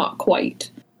you're not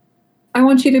quite. I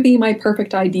want you to be my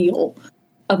perfect ideal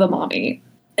of a mommy.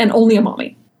 And only a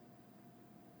mommy.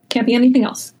 Can't be anything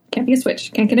else. Can't be a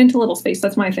switch. Can't get into little space.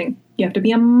 That's my thing. You have to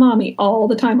be a mommy all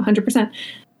the time, 100%.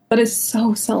 That is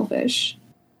so selfish.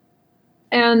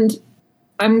 And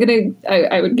I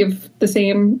would give the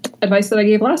same advice that I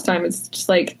gave last time. It's just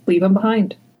like, leave him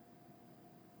behind.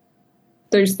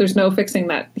 There's no fixing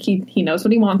that. He knows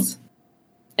what he wants.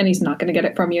 And he's not going to get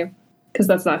it from you. Because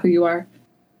that's not who you are.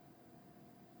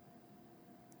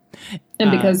 And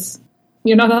because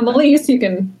you're not on the lease, you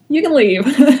can leave.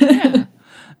 Yeah.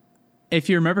 If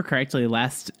you remember correctly,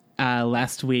 last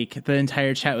week the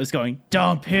entire chat was going,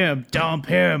 dump him,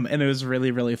 and it was really,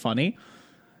 really funny.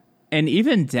 And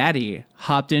even Daddy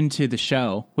hopped into the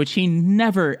show, which he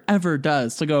never, ever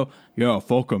does, to go, yeah,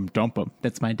 fuck him, dump him.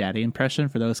 That's my Daddy impression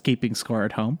for those keeping score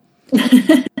at home.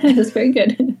 That's very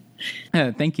good.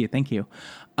 Thank you.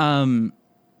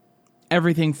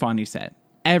 Everything Fawny said.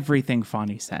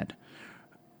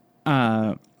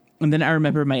 And then I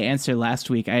remember my answer last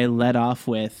week. I led off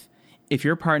with, if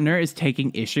your partner is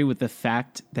taking issue with the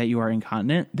fact that you are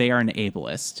incontinent, they are an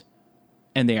ableist.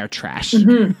 And they are trash.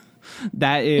 Mm-hmm.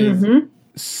 That is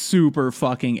super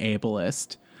fucking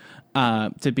ableist.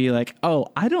 To be like, oh,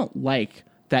 I don't like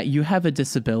that you have a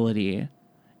disability.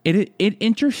 It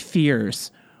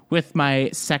interferes with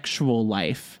my sexual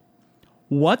life.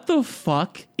 What the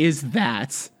fuck is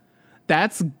that?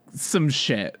 That's some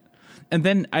shit. And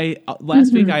then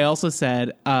last week I also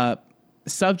said,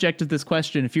 subject of this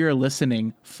question, if you're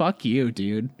listening, fuck you,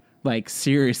 dude. Like,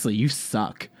 seriously, you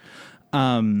suck.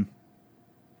 And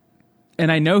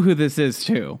I know who this is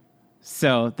too.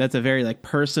 So that's a very like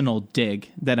personal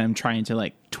dig that I'm trying to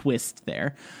like twist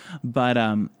there. But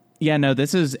yeah, no,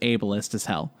 this is ableist as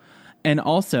hell. And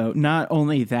also not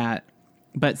only that,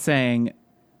 but saying,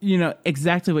 you know,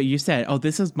 exactly what you said. Oh,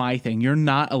 this is my thing. You're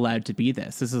not allowed to be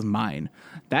this. This is mine.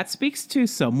 That speaks to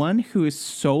someone who is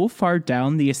so far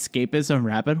down the escapism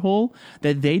rabbit hole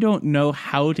that they don't know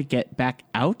how to get back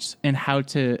out and how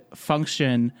to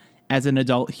function as an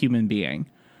adult human being.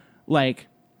 Like,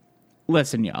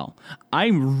 listen, y'all,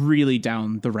 I'm really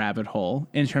down the rabbit hole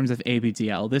in terms of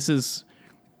ABDL. This is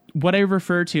what I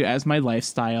refer to as my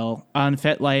lifestyle. On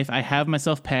FetLife, I have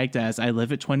myself pegged as I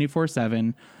live it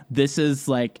 24/7. This is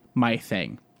like my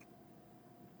thing.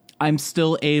 I'm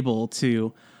still able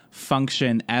to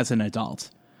function as an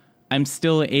adult. I'm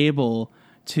still able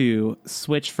to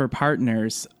switch for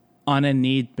partners on a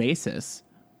need basis.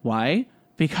 Why?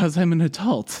 Because I'm an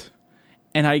adult.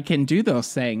 And I can do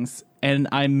those things. And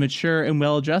I'm mature and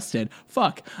well-adjusted.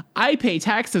 Fuck, I pay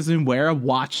taxes and wear a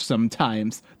watch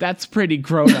sometimes. That's pretty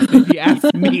grown-up if you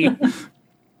ask me.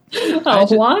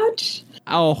 Watch?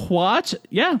 A watch?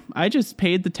 Yeah, I just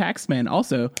paid the tax man.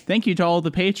 Also, thank you to all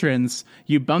the patrons.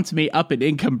 You bumped me up an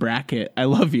income bracket. I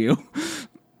love you.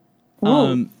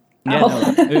 Yeah,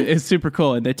 no, it's super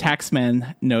cool. And the tax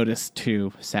man noticed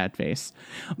too, sad face.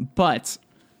 But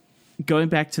going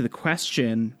back to the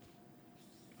question,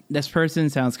 this person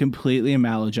sounds completely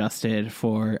maladjusted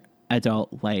for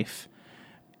adult life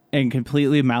and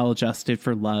completely maladjusted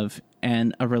for love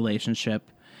and a relationship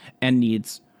and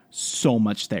needs so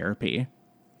much therapy.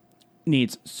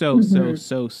 Needs so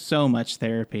much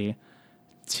therapy.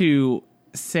 To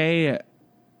say,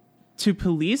 to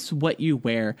police what you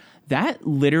wear, that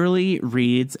literally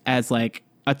reads as like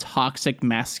a toxic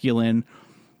masculine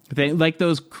thing, like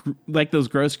those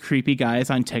gross creepy guys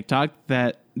on TikTok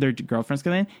that their girlfriends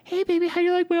come in, hey baby, how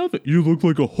you like my outfit? You look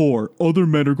like a whore. Other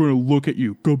men are going to look at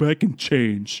you. Go back and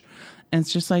change. And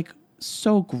it's just like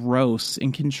so gross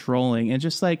and controlling and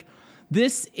just like,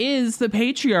 this is the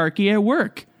patriarchy at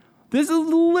work. This is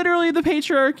literally the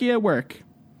patriarchy at work.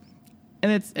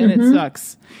 And it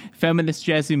sucks. Feminist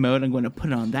jazzy mode. I'm going to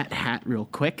put on that hat real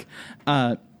quick.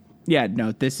 Yeah,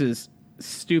 no, this is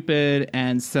stupid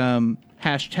and some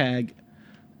hashtag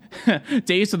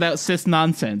days without cis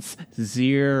nonsense.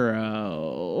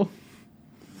 0.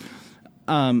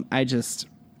 I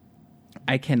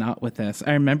cannot with this.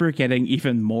 I remember getting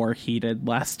even more heated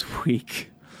last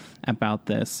week about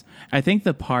this. I think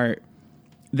the part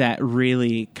that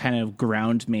really kind of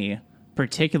ground me,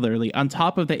 particularly on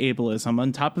top of the ableism,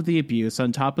 on top of the abuse,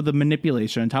 on top of the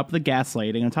manipulation, on top of the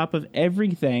gaslighting, on top of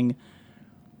everything,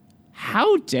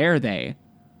 how dare they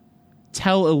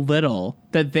tell a little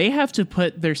that they have to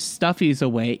put their stuffies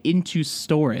away into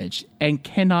storage and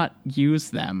cannot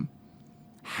use them?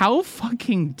 How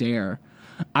fucking dare?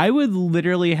 I would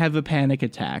literally have a panic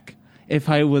attack if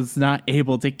I was not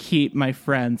able to keep my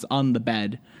friends on the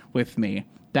bed with me.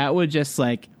 That would just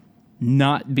like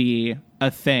not be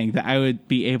a thing that I would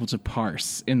be able to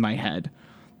parse in my head.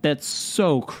 That's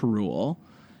so cruel.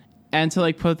 And to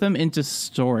like put them into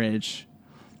storage,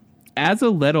 as a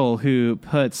little who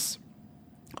puts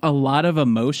a lot of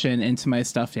emotion into my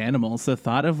stuffed animals, the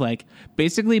thought of like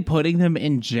basically putting them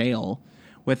in jail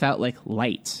without like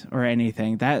light or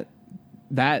anything,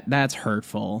 that's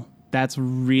hurtful. That's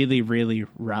really, really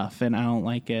rough, and I don't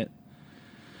like it.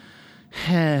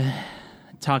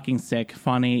 Talking sick,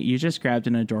 funny. You just grabbed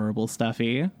an adorable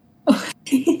stuffy.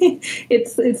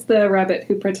 It's the rabbit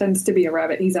who pretends to be a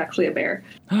rabbit. He's actually a bear.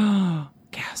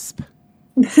 Gasp.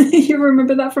 You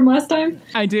remember that from last time?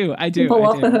 I do. Pull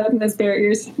off the hood and his bear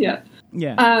ears. Yeah.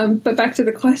 But back to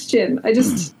the question. I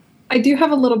do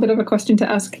have a little bit of a question to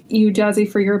ask you, Jazzy,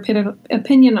 for your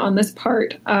opinion on this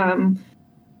part.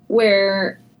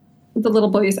 where the little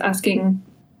boy is asking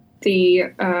the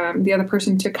other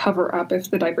person to cover up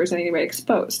if the diaper is in any way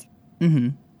exposed. Mm-hmm.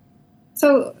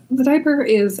 So the diaper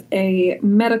is a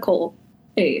medical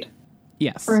aid.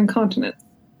 Yes. For incontinence.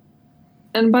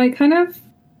 And by kind of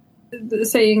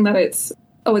saying that it's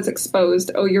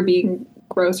exposed, you're being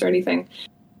gross or anything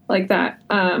like that,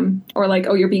 or like,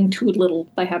 you're being too little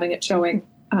by having it showing,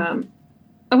 I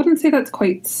wouldn't say that's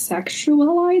quite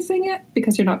sexualizing it,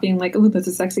 because you're not being like, oh, that's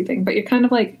a sexy thing, but you're kind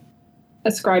of like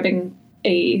ascribing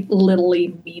a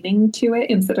literally meaning to it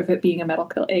instead of it being a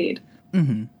medical aid.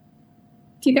 Mm-hmm.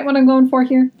 Do you get what I'm going for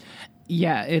here?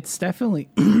 Yeah, it's definitely...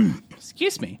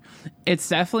 Excuse me. It's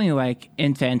definitely like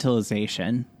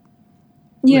infantilization.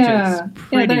 Yeah. Which is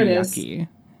pretty there it yucky. is.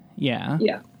 Yeah.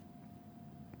 Yeah.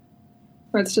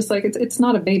 Where it's just like, it's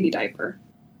not a baby diaper.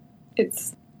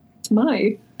 It's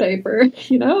my diaper,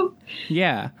 you know?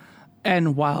 Yeah.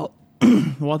 And while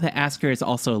the asker is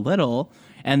also little,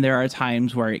 and there are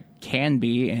times where it can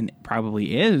be and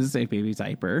probably is a baby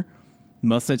diaper,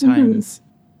 most of the times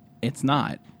it's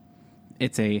not.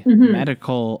 It's a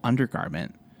medical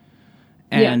undergarment.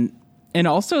 And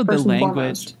also the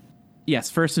language. Yes,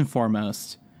 first and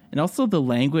foremost. And also the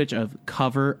language of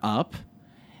cover up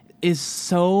is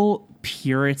so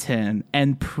Puritan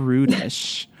and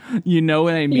prudish. You know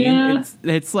what I mean? Yeah.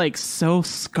 It's like so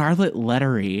scarlet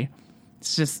lettery.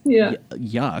 It's just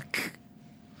yuck.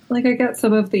 Like, I get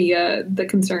some of the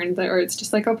concern that, or it's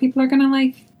just like, people are gonna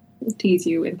like tease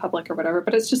you in public or whatever,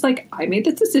 but it's just like, I made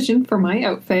this decision for my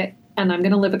outfit and I'm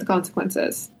gonna live with the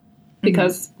consequences.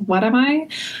 Because what am I?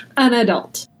 An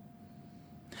adult.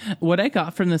 What I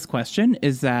got from this question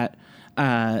is that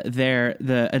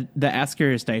the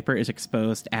asker's diaper is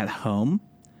exposed at home,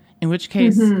 in which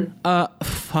case,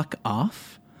 fuck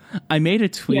off. I made a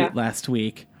tweet last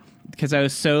week because I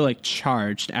was so like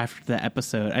charged after the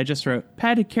episode. I just wrote,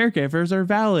 padded caregivers are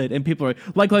valid, and people are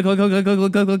like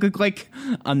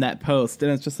on that post,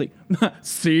 and it's just like,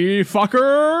 see,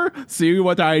 fucker, see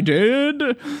what I did,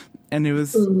 and it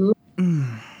was.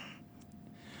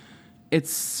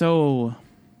 It's so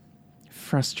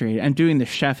frustrating. I'm doing the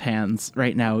chef hands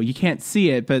right now. You can't see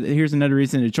it, but here's another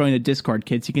reason to join the Discord,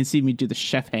 kids. You can see me do the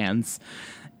chef hands.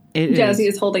 Jazzy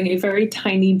is holding a very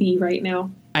tiny bee right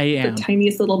now. I am. The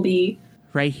tiniest little bee.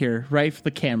 Right here, right for the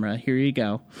camera. Here you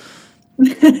go.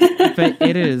 But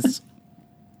it is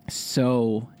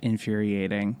so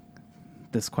infuriating,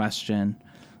 this question.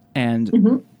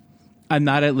 And I'm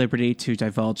not at liberty to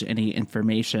divulge any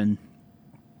information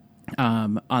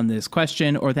on this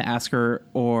question or the asker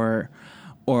or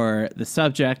the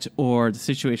subject or the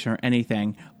situation or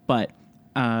anything. But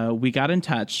we got in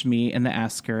touch, me and the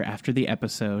asker, after the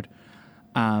episode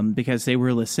because they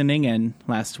were listening in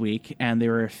last week and they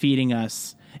were feeding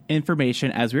us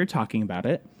information as we were talking about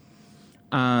it.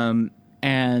 And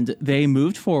they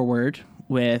moved forward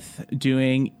with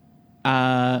doing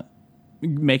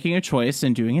making a choice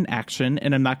and doing an action.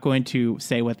 And I'm not going to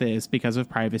say what it is because of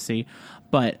privacy,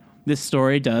 but this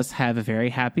story does have a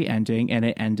very happy ending, and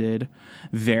it ended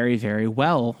very, very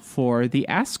well for the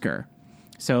asker.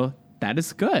 So that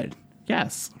is good.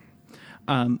 Yes.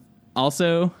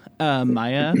 Also,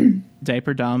 Maya,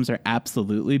 diaper doms are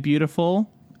absolutely beautiful.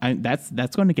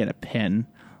 That's going to get a pin.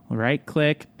 Right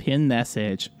click, pin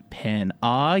message, pin.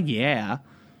 Aw, yeah.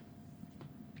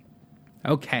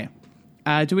 Okay.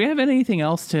 Do we have anything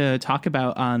else to talk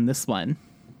about on this one?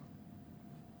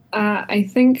 I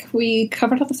think we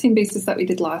covered all the same bases that we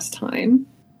did last time.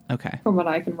 Okay. From what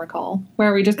I can recall.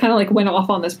 Where we just kind of like went off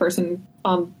on this person,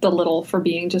 on the little, for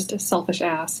being just a selfish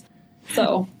ass.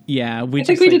 So. Yeah, I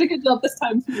think we did a good job this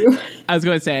time too. I was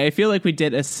going to say, I feel like we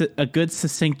did a good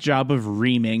succinct job of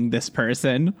reaming this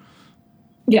person.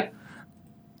 Yeah.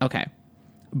 Okay.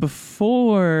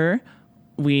 Before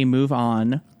we move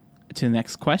on to the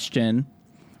next question,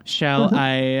 shall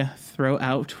I throw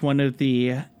out one of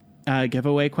the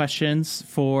giveaway questions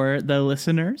for the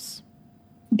listeners?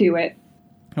 Do it.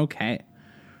 Okay.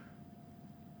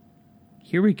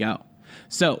 Here we go.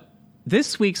 So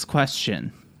this week's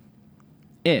question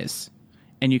is,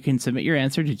 and you can submit your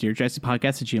answer to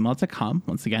dearjessypodcast@gmail.com.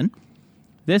 Once again,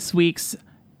 this week's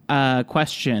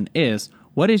question is,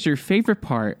 what is your favorite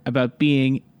part about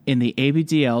being in the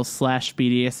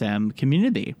ABDL/BDSM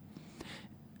community?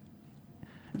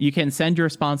 You can send your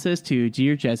responses to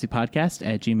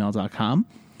dearjessypodcast@gmail.com.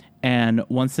 And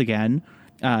once again,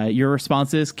 your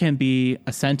responses can be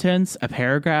a sentence, a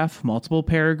paragraph, multiple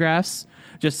paragraphs.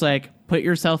 Just like put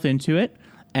yourself into it.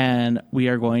 And we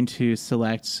are going to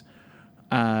select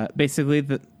basically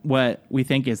what we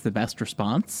think is the best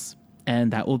response.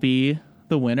 And that will be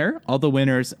the winner. All the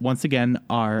winners, once again,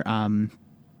 are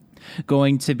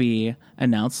going to be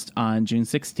announced on June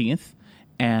 16th.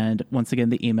 And once again,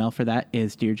 the email for that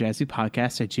is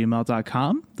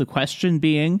dearjazzypodcast@gmail.com. The question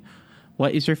being,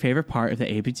 what is your favorite part of the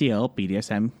ABDL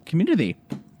BDSM community?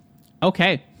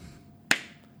 Okay,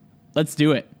 let's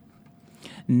do it.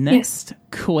 Next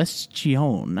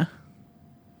question.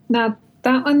 Now,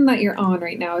 that one that you're on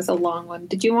right now is a long one.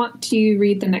 Did you want to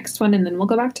read the next one and then we'll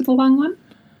go back to the long one?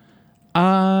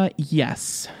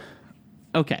 Yes.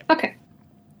 Okay. Okay.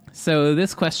 So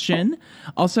this question,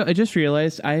 also, I just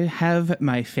realized I have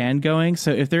my fan going.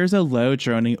 So if there's a low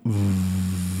droning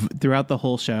throughout the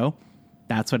whole show,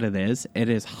 that's what it is. It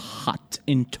is hot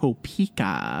in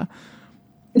Topeka.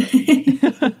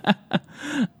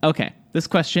 Okay. This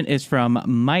question is from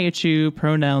Mayachu,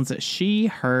 pronouns she,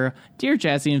 her. Dear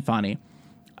Jazzy and Fani,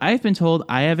 I've been told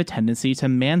I have a tendency to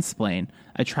mansplain.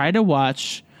 I try to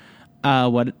watch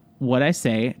what I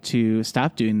say to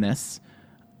stop doing this.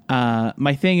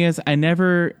 My thing is, I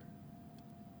never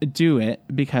do it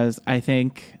because I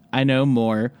think I know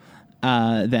more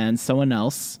than someone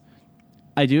else.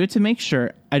 I do it to make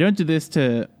sure. I don't do this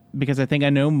because I think I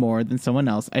know more than someone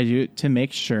else. I do it to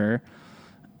make sure.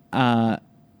 Sorry,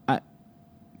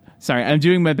 I'm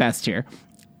doing my best here.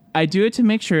 I do it to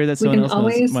make sure that someone else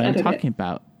knows what I'm talking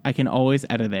about. I can always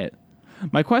edit it.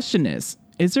 My question is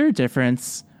there a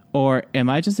difference, or am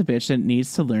I just a bitch that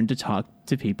needs to learn to talk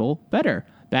to people better?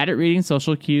 Bad at reading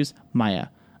social cues, Maya.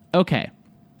 Okay.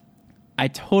 I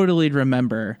totally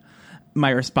remember my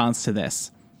response to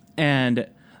this. And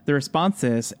the response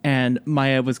is, and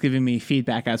Maya was giving me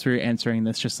feedback as we were answering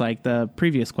this, just like the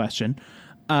previous question.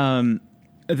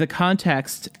 The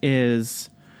context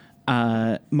is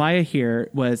Maya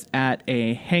here was at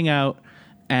a hangout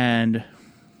and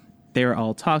they were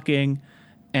all talking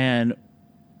and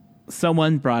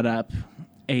someone brought up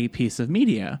a piece of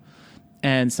media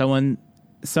and someone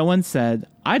said,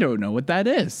 I don't know what that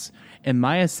is. And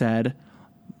Maya said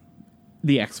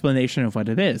the explanation of what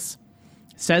it is.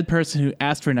 Said person who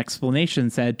asked for an explanation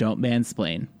said, don't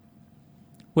mansplain.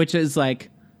 Which is like,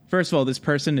 first of all, this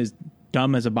person is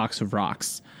dumb as a box of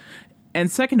rocks. And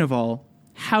second of all,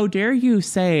 how dare you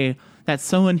say that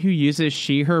someone who uses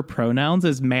she, her pronouns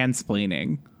is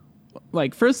mansplaining?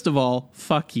 Like, first of all,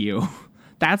 fuck you.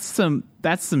 That's some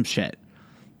shit.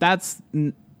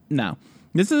 No.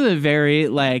 This is a very,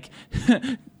 like,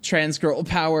 trans girl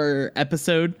power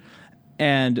episode.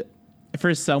 And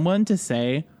for someone to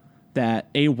say that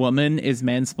a woman is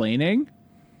mansplaining,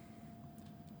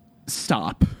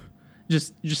 stop.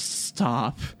 Just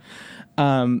stop.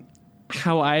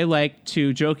 How I like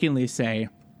to jokingly say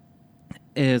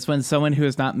is when someone who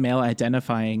is not male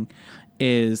identifying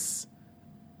is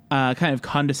kind of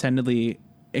condescendingly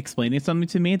explaining something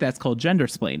to me, that's called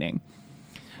gender-splaining.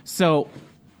 So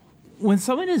when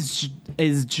someone is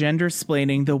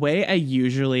gender-splaining, the way I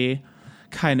usually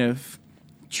kind of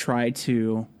try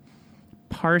to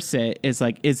parse it is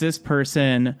like, does this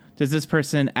person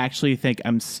actually think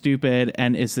I'm stupid,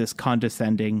 and is this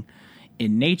condescending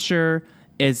in nature?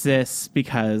 Is this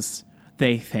because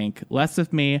they think less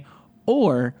of me?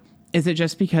 Or is it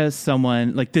just because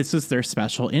someone, like, this is their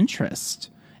special interest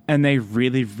and they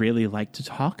really, really like to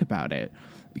talk about it?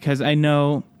 Because I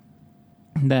know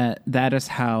that is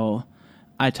how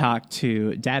I talk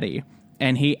to Daddy,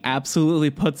 and he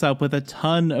absolutely puts up with a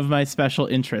ton of my special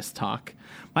interest talk.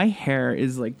 My hair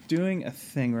is like doing a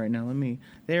thing right now.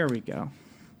 There we go.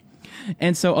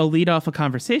 And so I'll lead off a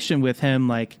conversation with him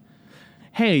like,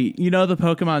 hey, you know the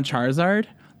Pokemon Charizard?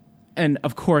 And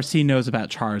of course he knows about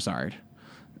Charizard.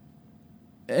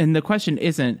 And the question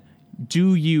isn't,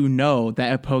 do you know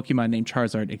that a Pokemon named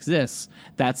Charizard exists?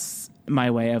 That's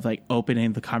my way of like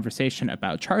opening the conversation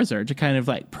about Charizard to kind of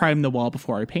like prime the wall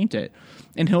before I paint it.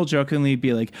 And he'll jokingly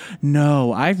be like,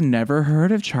 no, I've never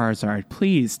heard of Charizard.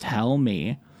 Please tell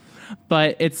me.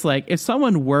 But it's like, if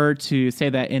someone were to say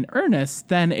that in earnest,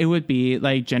 then it would be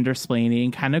like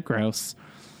gender-splaining, kind of gross.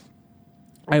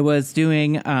 I was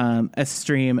doing a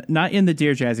stream, not in the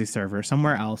Dear Jazzy server,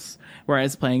 somewhere else, where I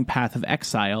was playing Path of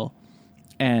Exile,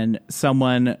 and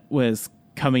someone was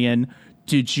coming in,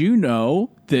 did you know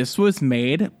this was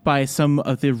made by some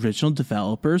of the original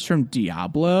developers from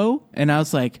Diablo? And I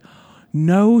was like,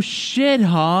 no shit,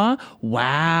 huh?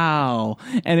 Wow.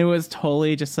 And it was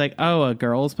totally just like, oh, a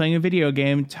girl's playing a video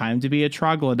game, time to be a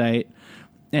troglodyte.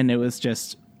 And it was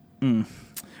just,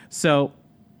 So,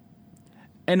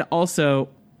 and also,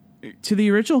 to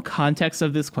the original context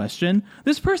of this question,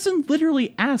 this person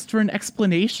literally asked for an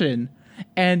explanation,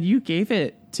 and you gave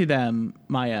it to them,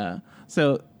 Maya.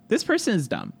 So this person is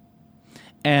dumb.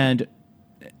 And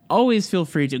always feel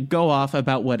free to go off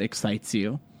about what excites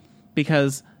you,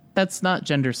 because that's not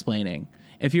gender-splaining.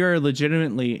 If you are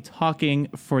legitimately talking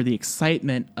for the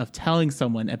excitement of telling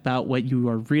someone about what you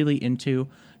are really into,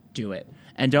 do it.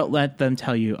 And don't let them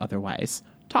tell you otherwise.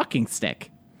 Talking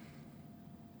stick.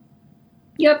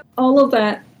 Yep, all of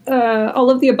that.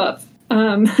 All of the above.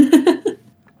 And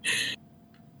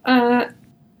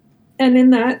in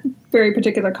that very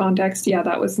particular context, yeah,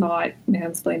 that was not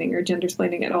mansplaining or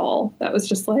gendersplaining at all. That was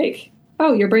just like,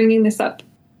 oh, you're bringing this up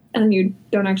and you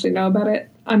don't actually know about it.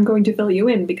 I'm going to fill you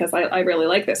in because I really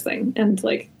like this thing. And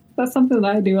like, that's something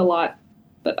that I do a lot.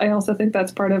 But I also think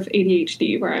that's part of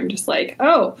ADHD where I'm just like,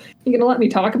 oh, you're going to let me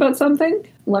talk about something?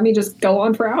 Let me just go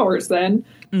on for hours then.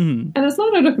 Mm-hmm. And it's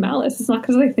not out of malice. It's not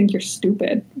because I think you're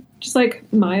stupid. Just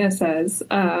like Maya says,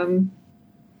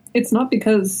 it's not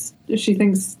because she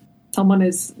thinks someone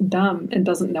is dumb and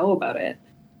doesn't know about it.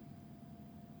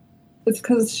 It's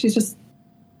because she just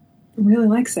really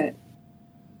likes it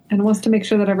and wants to make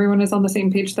sure that everyone is on the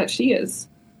same page that she is.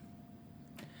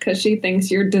 Because she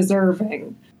thinks you're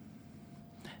deserving.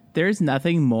 There's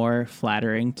nothing more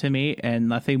flattering to me and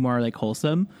nothing more like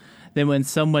wholesome than when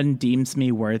someone deems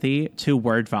me worthy to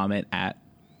word vomit at.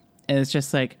 And it's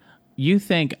just like, you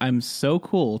think I'm so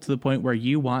cool to the point where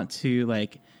you want to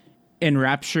like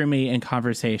enrapture me in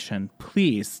conversation.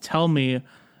 Please tell me,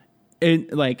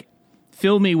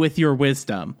 fill me with your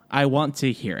wisdom. I want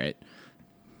to hear it.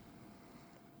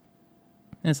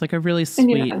 And it's like a really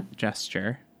sweet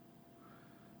gesture.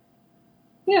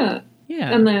 Yeah.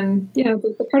 Yeah. And then,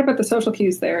 the part about the social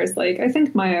cues there is like, I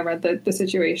think Maya read the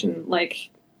situation like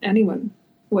anyone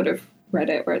would have read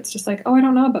it, where it's just like, oh, I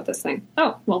don't know about this thing.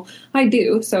 Oh, well, I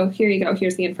do. So here you go.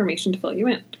 Here's the information to fill you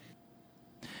in.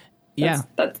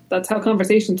 That's how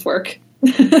conversations work.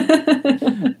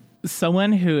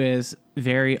 Someone who is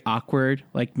very awkward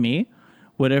like me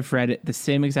would have read it the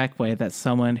same exact way that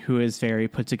someone who is very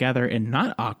put together and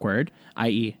not awkward,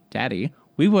 i.e. Daddy,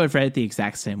 we would have read it the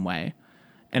exact same way.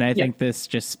 And I think this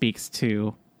just speaks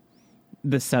to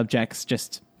the subject's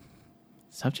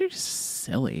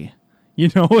silly. You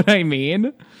know what I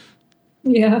mean?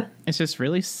 Yeah. It's just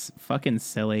really fucking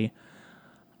silly.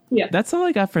 Yeah. That's all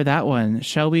I got for that one.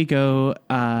 Shall we go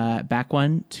back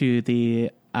one to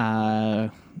the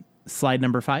slide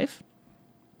number 5?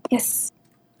 Yes.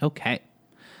 Okay.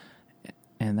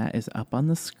 And that is up on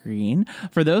the screen.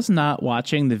 For those not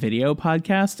watching the video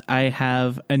podcast, I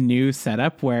have a new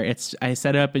setup where I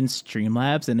set it up in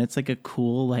Streamlabs, and it's like a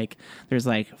cool, like, there's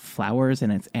like flowers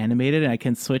and it's animated, and I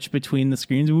can switch between the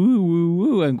screens. Woo, woo,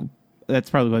 woo. And that's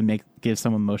probably what gives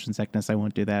someone motion sickness. I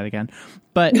won't do that again.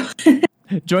 But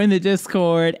join the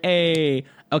Discord. Hey.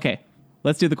 Okay.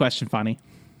 Let's do the question, Fonny.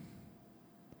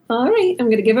 All right. I'm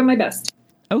going to give it my best.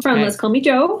 Okay. From Let's Call Me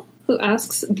Joe, who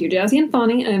asks, Dear Jazzy and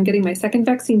Fonny, I am getting my second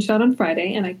vaccine shot on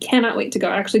Friday, and I cannot wait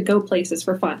to go places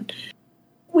for fun.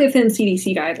 Within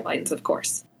CDC guidelines, of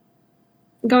course.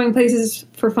 Going places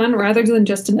for fun rather than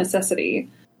just a necessity.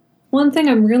 One thing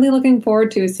I'm really looking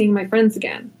forward to is seeing my friends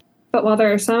again. But while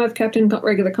there are some I've kept in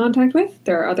regular contact with,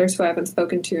 there are others who I haven't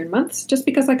spoken to in months, just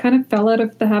because I kind of fell out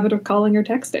of the habit of calling or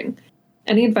texting.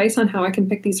 Any advice on how I can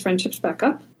pick these friendships back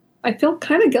up? I feel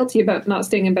kind of guilty about not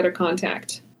staying in better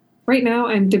contact. Right now,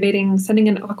 I'm debating sending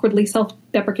an awkwardly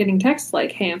self-deprecating text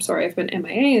like, hey, I'm sorry I've been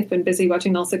MIA, I've been busy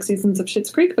watching all 6 seasons of Schitt's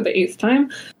Creek for the 8th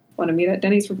time. Want to meet at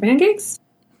Denny's for pancakes?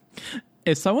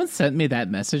 If someone sent me that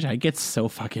message, I'd get so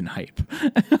fucking hype.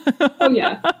 Oh,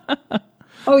 yeah.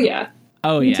 Oh, yeah.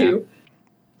 Oh, me yeah. Too.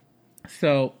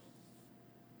 So,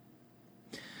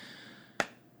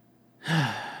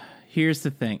 here's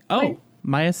the thing. Oh,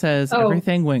 Maya says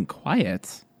everything went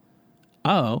quiet.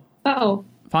 Oh. Uh-oh.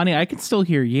 Fonny, I can still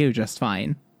hear you just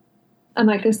fine.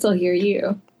 And I can still hear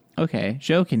you. Okay,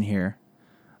 Joe can hear.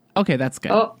 Okay, that's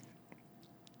good. Oh.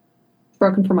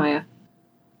 Broken for Maya.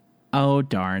 Oh,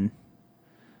 darn.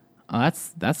 Oh,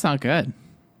 that's not good.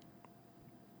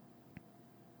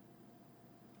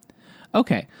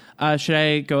 Okay, should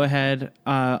I go ahead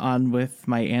on with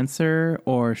my answer,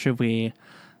 or should we...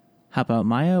 How about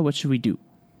Maya? What should we do?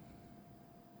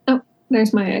 Oh,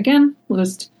 there's Maya again. We'll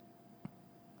just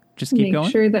keep going.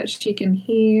 Make sure that she can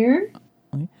hear.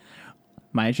 Okay.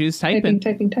 Maya, she's typing.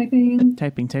 Typing.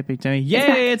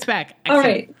 Yay, it's back. Excellent. All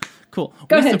right. Cool.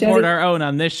 Go we ahead, support Jazzy. our own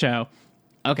on this show.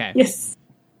 Okay. Yes.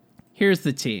 Here's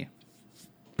the tea.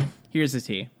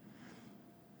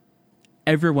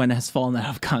 Everyone has fallen out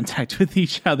of contact with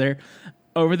each other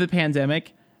over the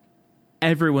pandemic.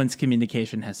 Everyone's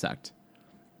communication has sucked.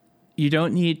 You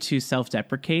don't need to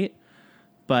self-deprecate,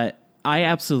 but I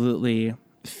absolutely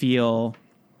feel,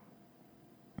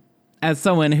 as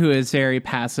someone who is very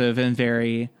passive and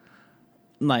very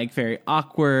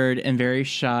awkward and very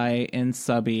shy and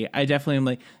subby, I definitely am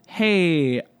like,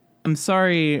 hey, I'm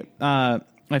sorry,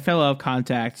 I fell out of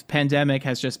contact. Pandemic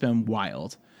has just been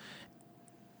wild.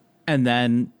 And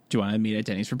then, do you want to meet at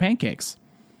Denny's for pancakes?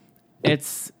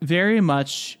 It's very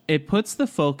much, it puts the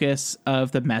focus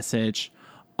of the message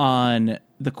on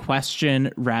the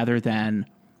question rather than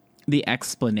the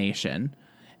explanation.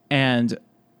 And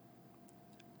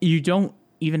you don't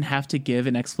even have to give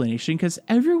an explanation because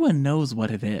everyone knows what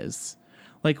it is.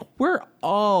 Like, we're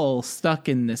all stuck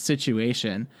in this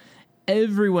situation.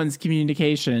 Everyone's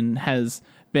communication has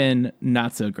been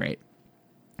not so great.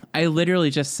 I literally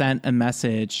just sent a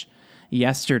message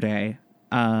yesterday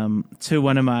to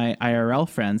one of my IRL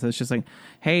friends. It's just like,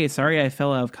 hey, sorry I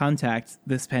fell out of contact.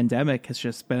 This pandemic has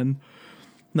just been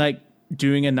like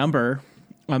doing a number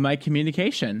on my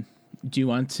communication. Do you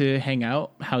want to hang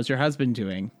out? How's your husband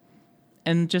doing?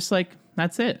 And just like,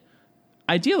 that's it.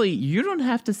 Ideally, you don't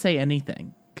have to say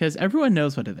anything because everyone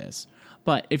knows what it is.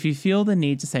 But if you feel the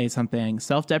need to say something,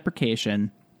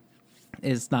 self-deprecation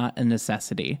is not a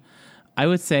necessity. I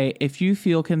would say if you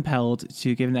feel compelled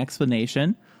to give an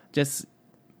explanation, just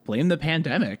blame the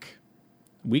pandemic.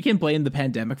 We can blame the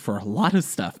pandemic for a lot of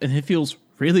stuff, and it feels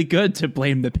really good to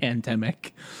blame the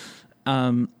pandemic.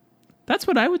 That's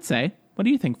what I would say. What do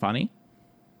you think, Fonny?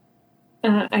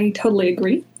 I totally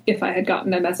agree. If I had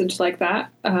gotten a message like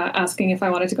that, asking if I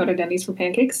wanted to go to Denny's for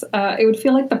pancakes, it would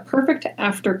feel like the perfect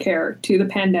aftercare to the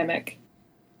pandemic.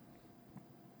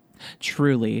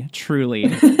 Truly.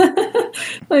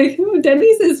 Like,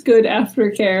 Denny's is good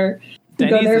aftercare. You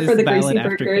go there for the greasy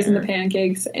burgers aftercare. and the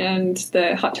pancakes and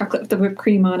the hot chocolate with the whipped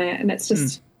cream on it, and it's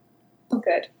just so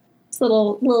good. It's a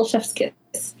little chef's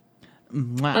kiss.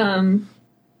 Wow.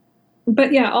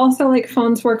 But yeah, also like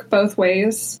phones work both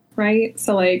ways, right?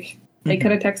 So like they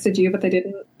could have texted you, but they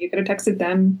didn't. You could have texted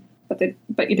them,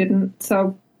 but you didn't.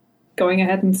 So going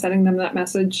ahead and sending them that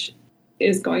message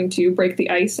is going to break the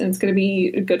ice, and it's going to be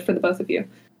good for the both of you.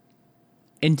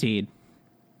 Indeed.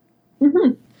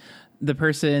 Mm-hmm. The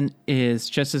person is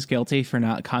just as guilty for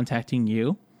not contacting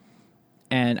you.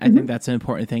 And I think that's an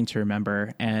important thing to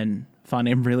remember. And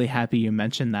Fonny, I'm really happy you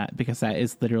mentioned that because that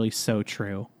is literally so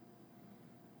true.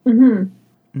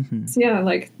 So yeah,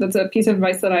 like that's a piece of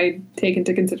advice that I take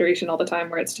into consideration all the time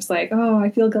where it's just like, oh, I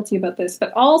feel guilty about this.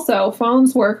 But also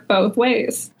phones work both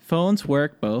ways. Phones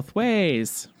work both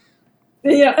ways.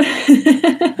 Yeah.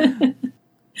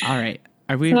 All right.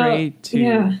 Are we ready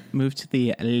to move to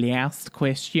the last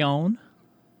question?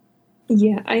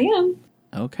 Yeah, I am.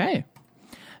 Okay.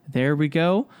 There we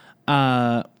go.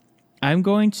 I'm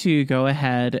going to go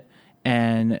ahead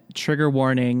and trigger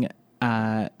warning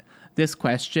this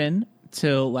question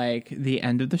till like the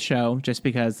end of the show, just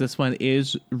because this one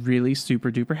is really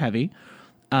super duper heavy.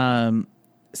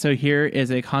 So here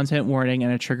is a content warning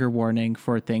and a trigger warning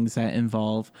for things that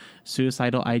involve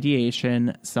suicidal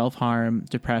ideation, self-harm,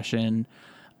 depression,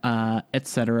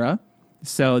 etc.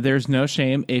 So there's no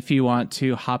shame if you want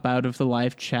to hop out of the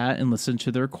live chat and listen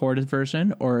to the recorded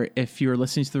version, or if you're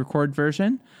listening to the recorded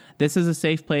version, this is a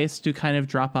safe place to kind of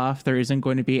drop off. There isn't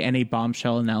going to be any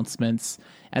bombshell announcements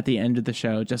at the end of the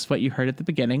show, just what you heard at the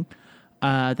beginning.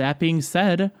 That being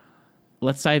said,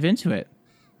 let's dive into it.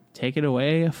 Take it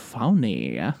away,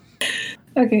 Fonny.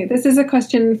 Okay, this is a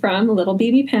question from Little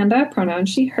Baby Panda, pronoun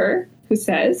she, her, who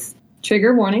says,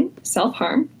 trigger warning,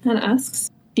 self-harm, and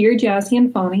asks, Dear Jazzy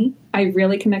and Fonny, I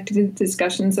really connected to the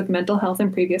discussions of mental health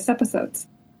in previous episodes.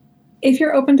 If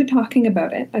you're open to talking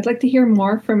about it, I'd like to hear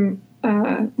more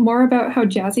about how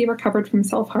Jazzy recovered from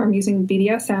self-harm using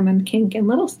BDSM and kink in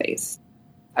Little Space.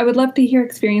 I would love to hear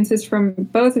experiences from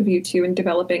both of you two in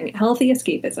developing healthy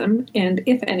escapism, and,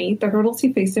 if any, the hurdles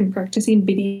you faced in practicing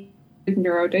BDSM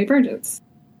neurodivergence.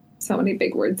 So many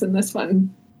big words in this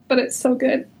one, but it's so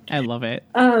good. I love it.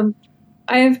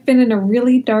 I have been in a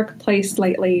really dark place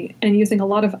lately and using a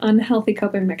lot of unhealthy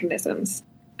coping mechanisms.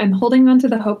 I'm holding on to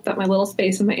the hope that my little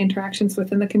space and my interactions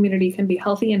within the community can be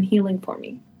healthy and healing for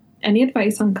me. Any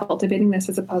advice on cultivating this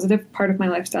as a positive part of my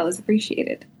lifestyle is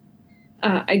appreciated.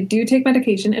 I do take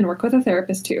medication and work with a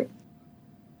therapist too.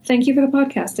 Thank you for the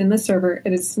podcast in this server.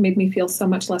 It has made me feel so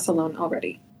much less alone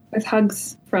already. With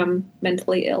hugs from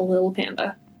mentally ill little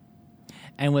panda.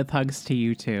 And with hugs to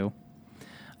you too.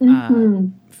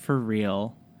 For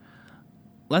real.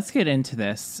 Let's get into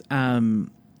this.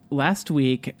 Last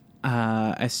week,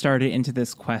 I started into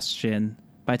this question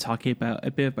by talking about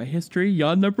a bit of my history.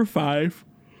 Yawn number 5.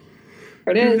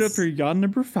 It is. For yawn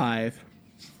number 5.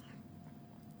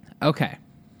 Okay.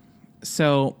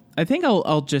 So I think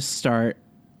I'll just start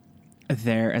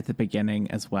there at the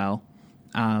beginning as well.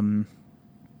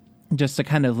 Just to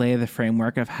kind of lay the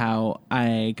framework of how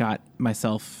I got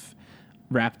myself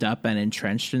wrapped up and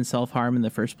entrenched in self-harm in the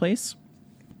first place.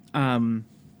 I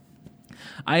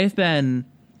have been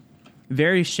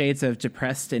very shades of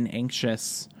depressed and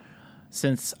anxious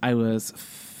since I was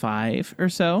 5 or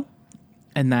so.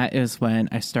 And that is when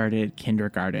I started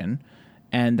kindergarten.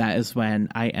 And that is when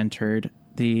I entered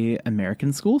the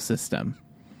American school system.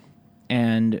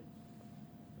 And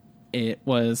it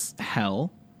was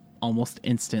hell almost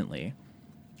instantly.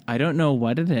 I don't know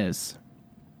what it is.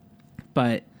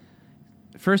 But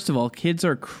first of all, kids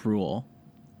are cruel.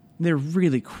 They're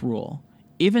really cruel.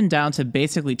 Even down to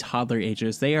basically toddler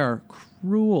ages, they are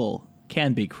cruel,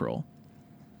 can be cruel.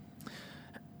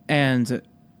 And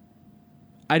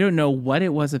I don't know what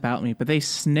it was about me, but they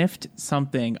sniffed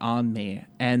something on me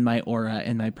and my aura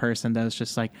and my person that was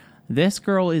just like, this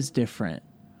girl is different.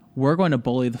 We're going to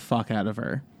bully the fuck out of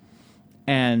her.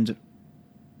 And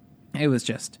it was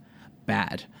just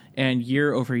bad. And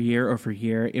year over year over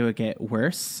year, it would get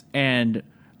worse. And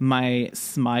my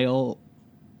smile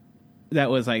that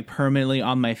was like permanently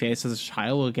on my face as a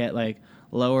child would get like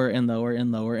lower and lower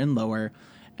and lower and lower.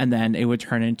 And then it would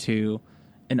turn into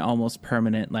an almost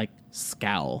permanent like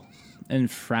scowl and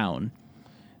frown.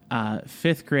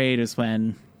 5th grade is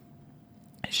when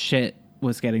shit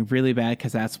was getting really bad,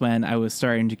 because that's when I was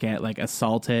starting to get like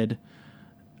assaulted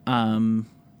on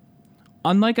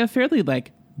like a fairly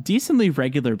like decently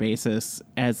regular basis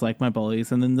as like my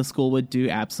bullies, and then the school would do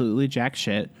absolutely jack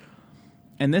shit.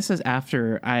 And this is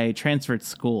after I transferred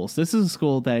schools. This is a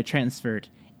school that I transferred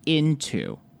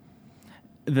into.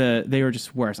 They were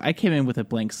just worse. I came in with a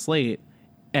blank slate,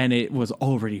 and it was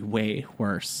already way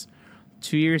worse.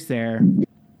 2 years there,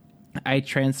 I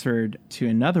transferred to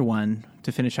another one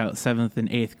to finish out 7th and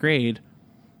 8th grade.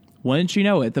 Wouldn't you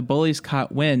know it, the bullies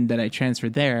caught wind that I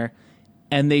transferred there,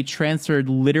 and they transferred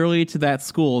literally to that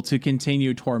school to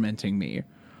continue tormenting me.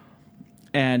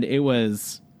 And it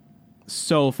was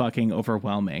so fucking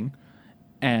overwhelming.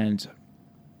 And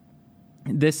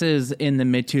this is in the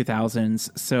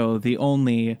mid-2000s, so the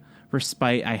only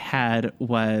respite I had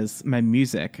was my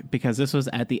music, because this was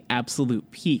at the absolute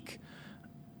peak,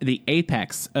 the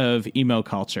apex of emo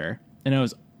culture, and I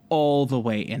was all the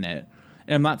way in it.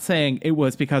 And I'm not saying it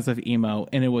was because of emo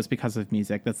and it was because of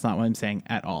music. That's not what I'm saying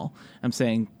at all. I'm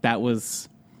saying that was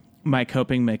my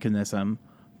coping mechanism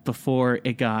before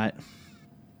it got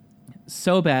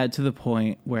so bad to the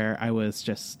point where I was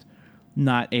just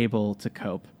not able to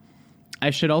cope. I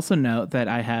should also note that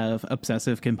I have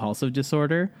obsessive compulsive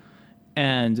disorder,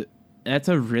 and that's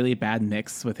a really bad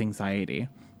mix with anxiety,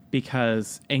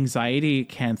 because anxiety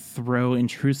can throw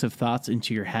intrusive thoughts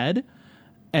into your head,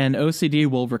 and OCD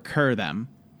will recur them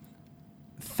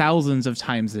thousands of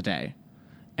times a day.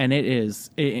 And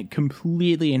it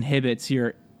completely inhibits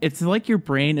it's like your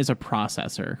brain is a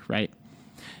processor, right?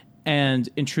 And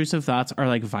intrusive thoughts are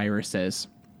like viruses.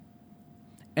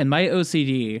 And my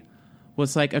OCD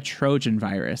was like a Trojan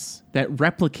virus that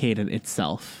replicated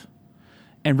itself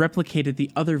and replicated the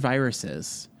other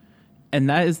viruses. And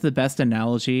that is the best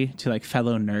analogy to like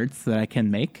fellow nerds that I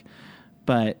can make.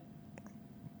 But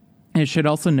I should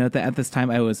also note that at this time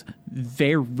I was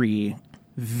very,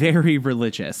 very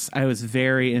religious. I was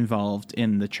very involved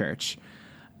in the church.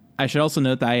 I should also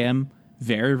note that I am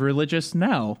very religious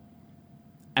now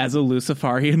as a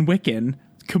Luciferian Wiccan.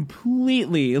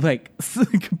 Completely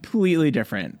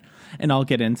different. And I'll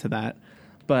get into that.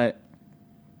 But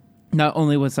not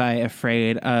only was I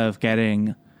afraid of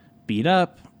getting beat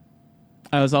up,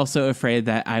 I was also afraid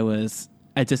that I was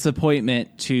a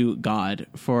disappointment to God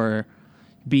for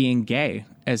being gay,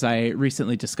 as I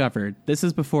recently discovered. This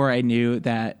is before I knew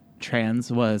that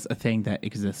trans was a thing that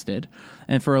existed.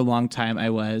 And for a long time,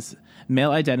 I was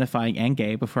male identifying and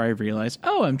gay before I realized,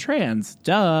 oh, I'm trans.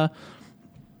 Duh.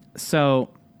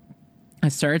 So I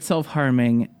started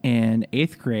self-harming in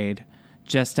 8th grade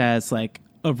just as like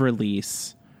a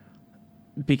release,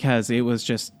 because it was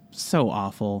just so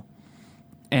awful.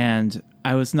 And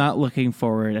I was not looking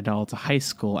forward at all to high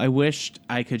school. I wished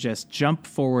I could just jump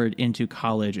forward into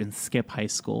college and skip high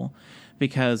school,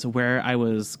 because where I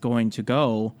was going to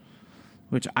go,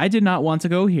 which I did not want to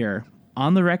go here,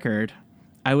 on the record,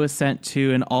 I was sent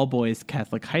to an all-boys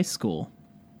Catholic high school.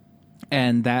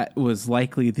 And that was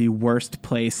likely the worst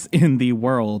place in the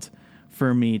world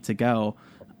for me to go.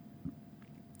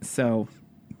 So,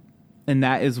 and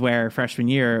that is where freshman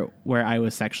year, where I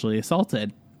was sexually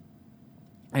assaulted.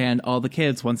 And all the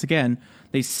kids, once again,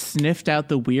 they sniffed out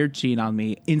the weird gene on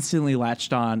me, instantly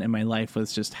latched on, and my life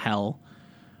was just hell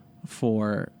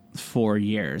for 4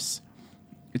 years.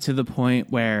 To the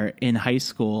point where in high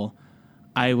school,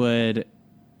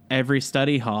 every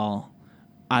study hall,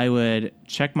 I would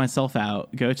check myself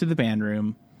out, go to the band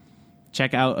room,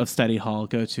 check out of study hall,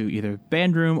 go to either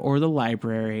band room or the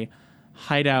library,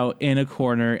 hide out in a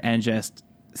corner and just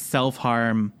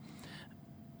self-harm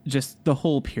just the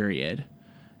whole period.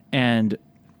 And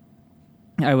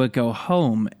I would go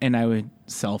home and I would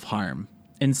self-harm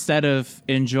instead of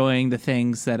enjoying the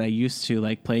things that I used to,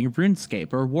 like playing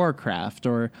RuneScape or Warcraft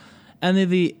or any of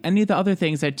the other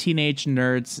things that teenage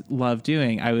nerds love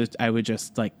doing. I would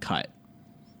just like cut,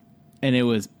 and it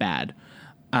was bad.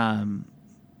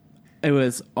 It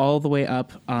was all the way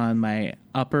up on my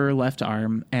upper left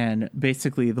arm, and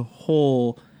basically the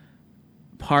whole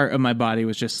part of my body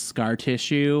was just scar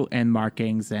tissue and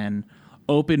markings and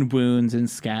open wounds and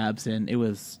scabs, and it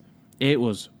was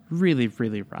really,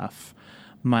 really rough.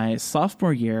 My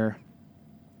sophomore year,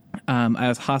 I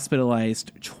was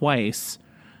hospitalized twice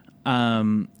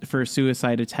for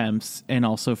suicide attempts and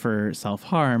also for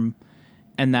self-harm,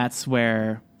 and that's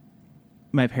where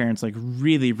my parents like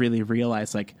really, really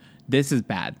realized like this is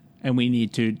bad and we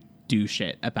need to do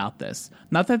shit about this.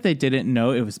 Not that they didn't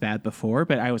know it was bad before,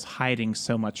 but I was hiding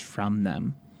so much from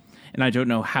them. And I don't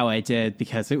know how I did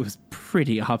because it was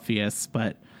pretty obvious,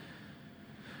 but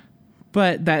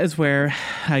that is where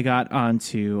I got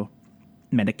onto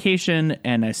medication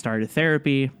and I started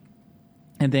therapy,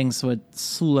 and things would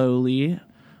slowly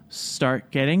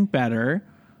start getting better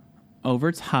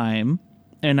over time.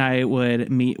 And I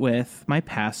would meet with my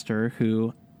pastor,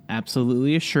 who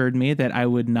absolutely assured me that I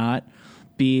would not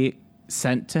be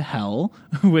sent to hell,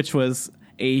 which was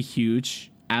a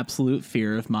huge, absolute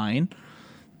fear of mine.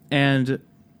 And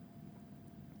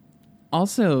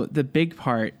also, the big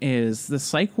part is the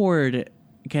psych ward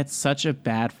gets such a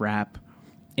bad rap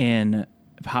in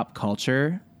pop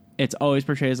culture. It's always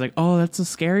portrayed as like, oh, that's a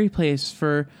scary place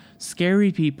for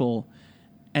scary people.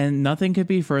 And nothing could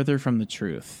be further from the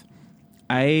truth.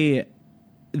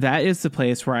 That is the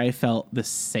place where I felt the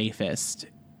safest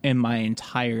in my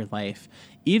entire life.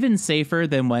 Even safer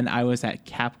than when I was at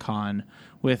Capcom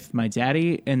with my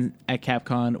daddy and at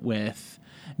Capcom with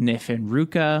Nif and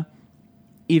Ruka.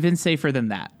 Even safer than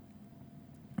that.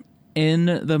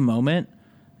 In the moment,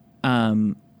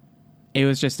 it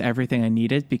was just everything I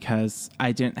needed because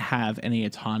I didn't have any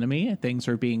autonomy. Things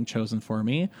were being chosen for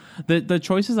me. The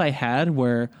choices I had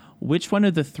were, which one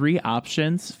of the 3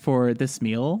 options for this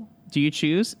meal do you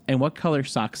choose? And what color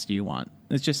socks do you want?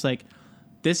 It's just like,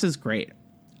 this is great.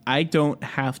 I don't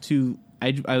have to,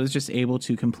 I was just able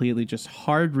to completely just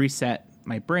hard reset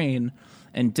my brain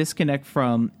and disconnect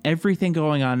from everything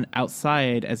going on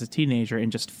outside as a teenager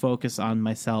and just focus on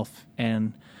myself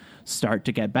and start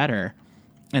to get better.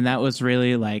 And that was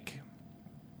really like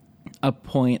a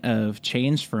point of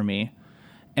change for me.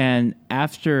 And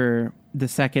after the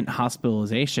second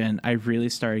hospitalization, I really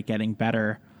started getting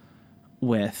better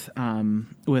with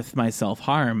my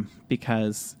self-harm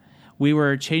because we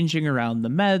were changing around the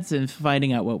meds and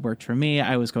finding out what worked for me.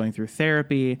 I was going through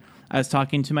therapy. I was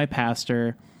talking to my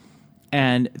pastor,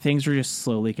 and things were just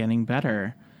slowly getting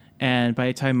better. And by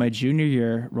the time my junior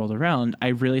year rolled around, I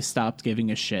really stopped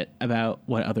giving a shit about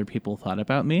what other people thought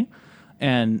about me.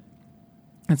 And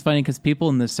it's funny because people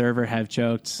in the server have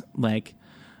joked like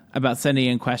about sending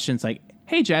in questions like,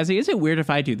 hey, Jazzy, is it weird if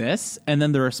I do this? And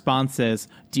then the response is,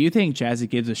 do you think Jazzy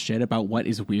gives a shit about what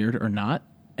is weird or not?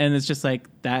 And it's just like,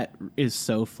 that is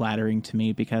so flattering to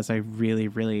me because I really,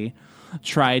 really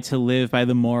try to live by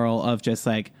the moral of just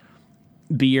like,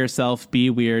 be yourself, be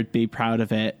weird, be proud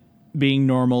of it. Being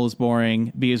normal is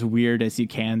boring. Be as weird as you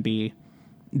can be.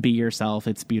 Be yourself.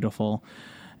 It's beautiful.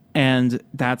 And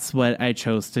that's what I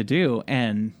chose to do.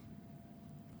 And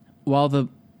while the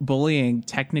bullying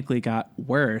technically got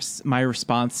worse, my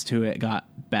response to it got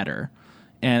better.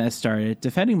 And I started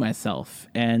defending myself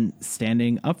and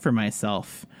standing up for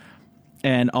myself.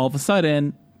 And all of a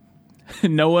sudden,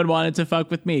 no one wanted to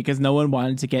fuck with me because no one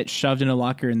wanted to get shoved in a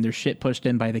locker and their shit pushed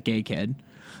in by the gay kid.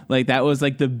 Like, that was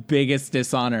like the biggest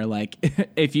dishonor. Like,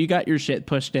 if you got your shit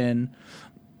pushed in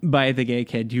by the gay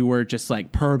kid, you were just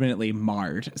like permanently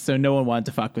marred. So no one wanted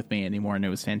to fuck with me anymore. And it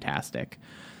was fantastic.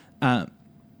 I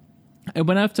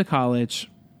went off to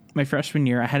college my freshman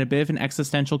year. I had a bit of an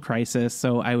existential crisis.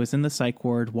 So I was in the psych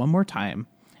ward one more time.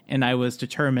 And I was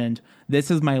determined,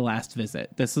 this is my last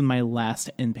visit. This is my last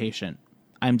inpatient.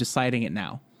 I'm deciding it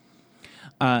now.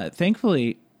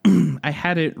 Thankfully, I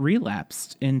hadn't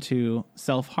relapsed into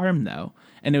self-harm, though.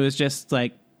 And it was just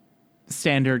like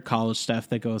standard college stuff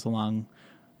that goes along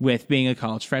with being a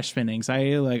college freshman.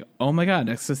 Anxiety, like, oh my God,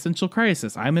 existential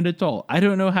crisis. I'm an adult. I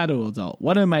don't know how to adult.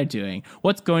 What am I doing?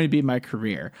 What's going to be my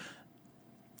career?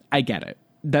 I get it.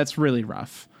 That's really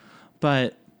rough.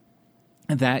 But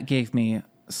that gave me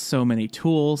so many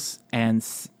tools. And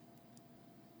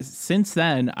since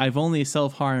then, I've only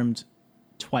self-harmed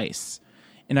twice.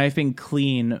 And I've been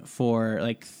clean for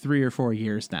like 3 or 4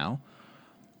 years now.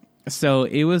 So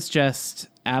it was just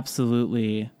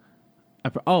absolutely.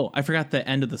 Oh, I forgot the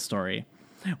end of the story.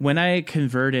 When I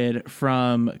converted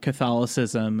from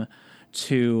Catholicism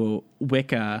to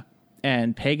Wicca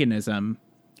and paganism,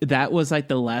 that was like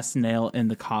the last nail in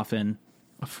the coffin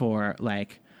for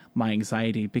like my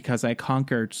anxiety, because I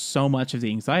conquered so much of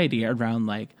the anxiety around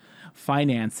like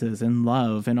finances and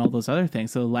love and all those other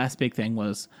things. So the last big thing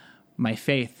was my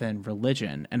faith and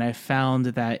religion. And I found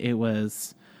that it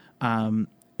was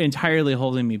entirely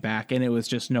holding me back, and it was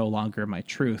just no longer my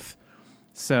truth.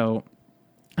 So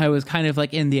I was kind of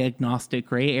like in the agnostic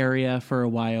gray area for a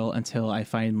while until I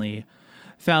finally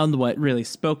found what really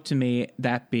spoke to me,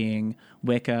 that being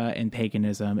Wicca and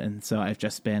paganism. And so I've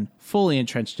just been fully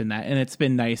entrenched in that. And it's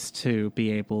been nice to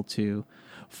be able to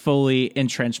fully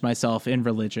entrench myself in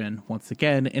religion once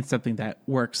again. It's something that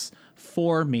works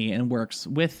for me and works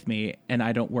with me, and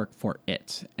I don't work for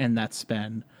it. And that's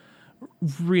been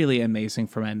really amazing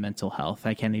for my mental health.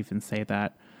 I can't even say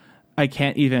that. I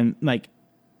can't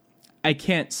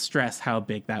stress how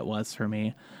big that was for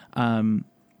me.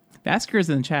 Basker's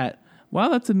in the chat. Wow,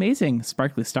 that's amazing.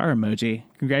 Sparkly star emoji.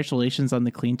 Congratulations on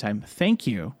the clean time. Thank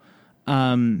you.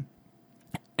 And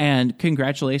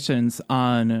congratulations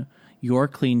on your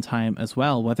clean time as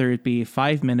well, whether it be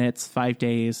 5 minutes, 5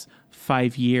 days,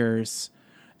 5 years.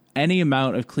 Any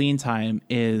amount of clean time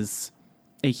is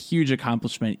a huge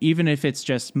accomplishment, even if it's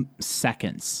just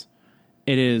seconds.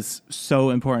 It is so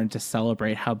important to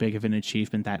celebrate how big of an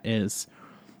achievement that is,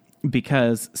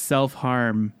 because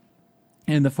self-harm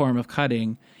in the form of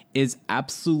cutting is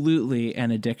absolutely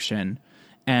an addiction.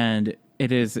 And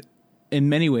it is in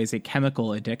many ways a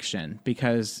chemical addiction,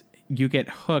 because you get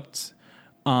hooked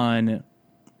on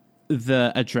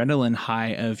the adrenaline high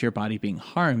of your body being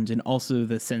harmed, and also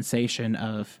the sensation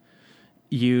of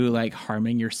you like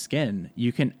harming your skin.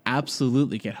 You can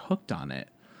absolutely get hooked on it.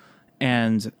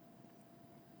 And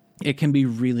it can be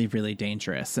really, really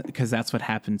dangerous, because that's what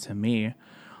happened to me.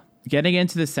 Getting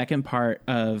into the second part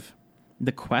of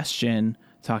the question,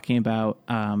 talking about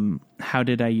how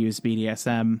did I use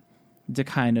BDSM to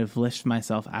kind of lift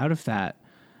myself out of that,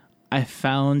 I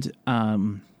found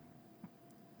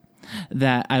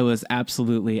that I was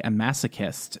absolutely a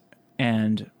masochist,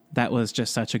 and that was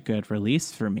just such a good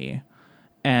release for me.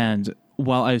 And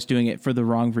while I was doing it for the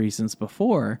wrong reasons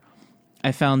before,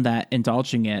 I found that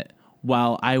indulging it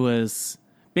while I was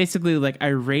basically like, I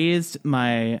raised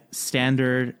my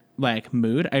standard like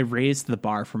mood. I raised the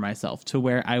bar for myself to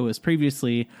where I was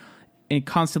previously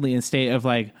constantly in a state of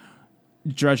like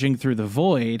drudging through the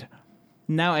void.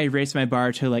 Now I raised my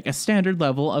bar to like a standard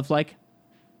level of like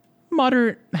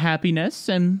moderate happiness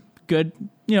and good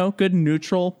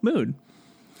neutral mood.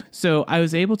 So I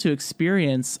was able to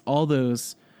experience all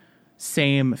those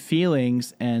same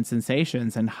feelings and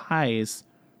sensations and highs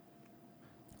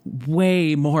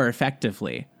way more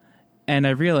effectively. And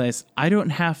I realized I don't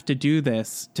have to do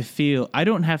this to feel, I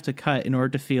don't have to cut in order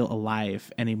to feel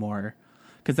alive anymore,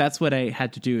 because that's what I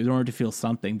had to do in order to feel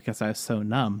something, because I was so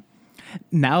numb.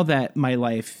 Now that my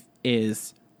life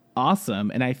is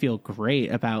awesome and I feel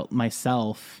great about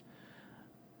myself,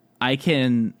 I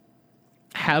can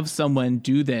have someone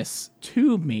do this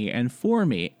to me and for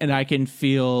me, and I can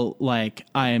feel like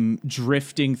I'm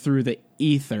drifting through the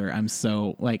ether. I'm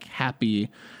so like happy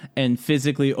and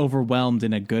physically overwhelmed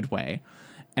in a good way,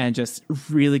 and just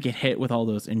really get hit with all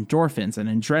those endorphins and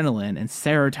adrenaline and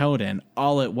serotonin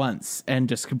all at once, and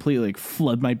just completely like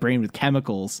flood my brain with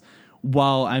chemicals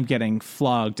while I'm getting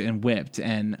flogged and whipped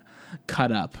and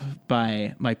cut up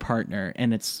by my partner.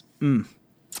 And it's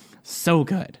so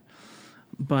good.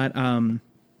 But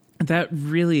that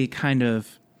really kind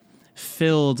of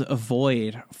filled a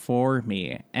void for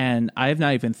me. And I've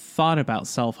not even thought about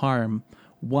self-harm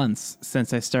once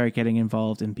since I started getting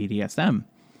involved in BDSM.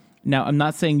 Now, I'm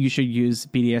not saying you should use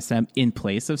BDSM in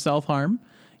place of self-harm.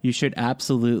 You should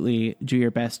absolutely do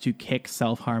your best to kick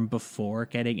self-harm before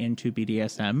getting into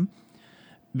BDSM,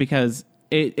 because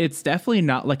it's definitely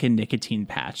not like a nicotine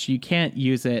patch. You can't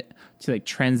use it to like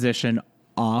transition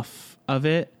off of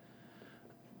it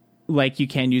like you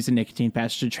can use a nicotine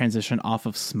patch to transition off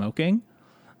of smoking.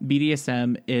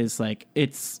 BDSM is like,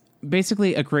 it's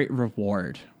basically a great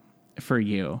reward for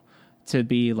you to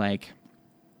be like,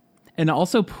 and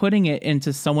also putting it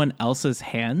into someone else's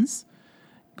hands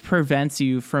prevents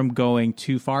you from going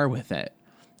too far with it.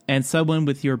 And someone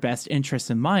with your best interest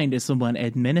in mind is someone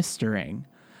administering.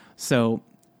 So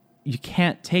you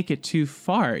can't take it too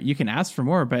far. You can ask for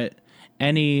more, but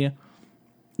any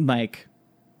like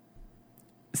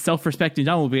self-respecting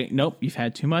Don will be, nope, you've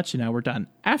had too much and now we're done.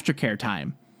 Aftercare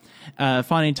time.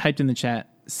 Fonnie typed in the chat,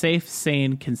 safe,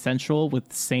 sane, consensual,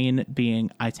 with sane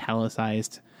being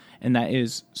italicized And that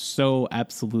is so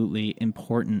absolutely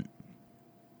important.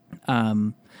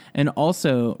 And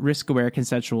also risk-aware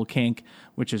consensual kink,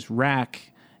 which is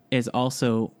RAC, is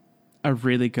also a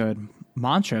really good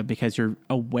mantra because you're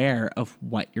aware of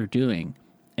what you're doing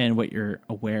and what you're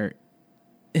aware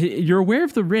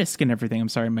of the risk and everything. I'm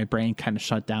sorry, my brain kind of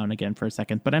shut down again for a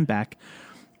second, but I'm back.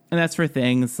 And that's for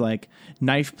things like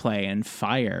knife play and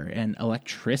fire and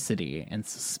electricity and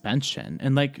suspension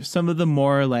and like some of the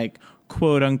more like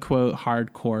quote unquote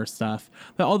hardcore stuff.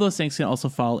 But all those things can also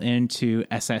fall into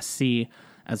SSC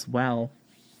as well.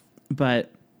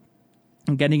 But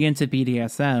getting into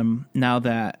BDSM, now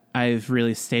that I've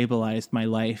really stabilized my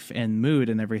life and mood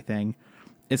and everything,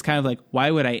 it's kind of like,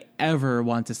 why would I ever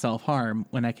want to self-harm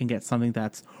when I can get something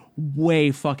that's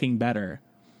way fucking better?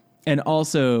 And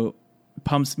also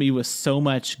pumps me with so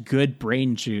much good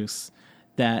brain juice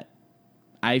that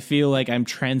I feel like I'm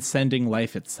transcending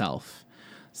life itself.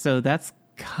 So that's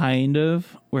kind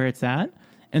of where it's at.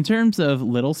 In terms of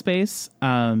little space,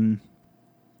 and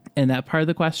that part of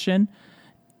the question,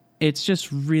 it's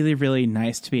just really, really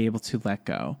nice to be able to let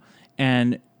go.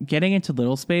 And getting into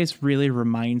little space really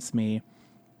reminds me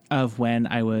of when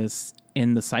I was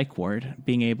in the psych ward,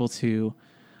 being able to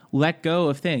let go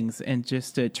of things and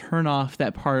just to turn off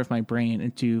that part of my brain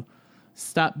and to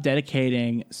stop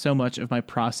dedicating so much of my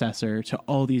processor to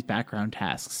all these background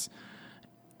tasks.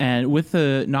 And with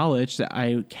the knowledge that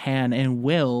I can and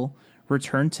will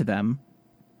return to them,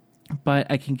 but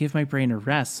I can give my brain a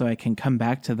rest so I can come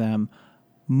back to them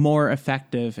more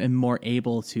effective and more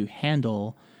able to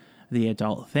handle the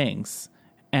adult things.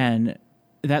 And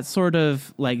that sort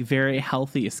of like very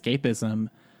healthy escapism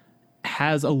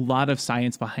has a lot of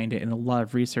science behind it and a lot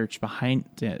of research behind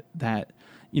it that,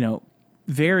 you know,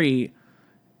 very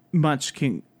much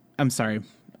can... I'm sorry.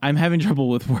 I'm having trouble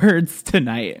with words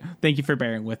tonight. Thank you for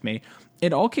bearing with me.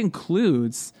 It all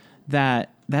concludes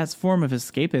that that form of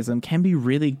escapism can be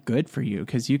really good for you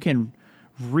because you can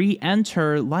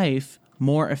re-enter life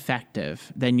more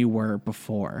effective than you were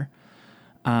before.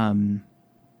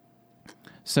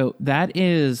 So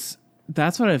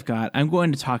that's what I've got. I'm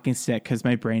going to talking stick because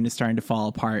my brain is starting to fall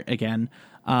apart again.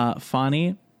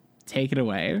 Fani, take it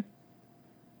away.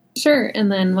 Sure.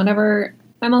 And then whenever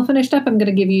I'm all finished up, I'm going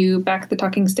to give you back the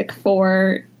talking stick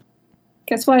for,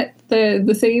 guess what?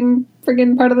 The same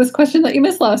friggin' part of this question that you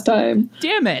missed last time.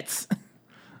 Damn it.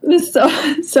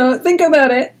 So think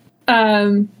about it.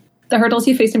 The hurdles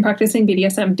you faced in practicing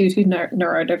BDSM due to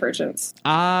neurodivergence.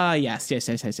 Yes.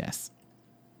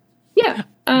 Yeah.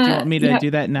 Do you want me to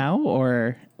do that now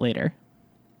or later?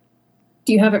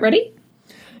 Do you have it ready?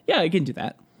 Yeah, I can do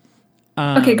that.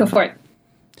 Okay, go for it.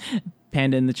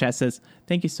 Panda in the chat says,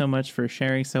 thank you so much for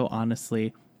sharing so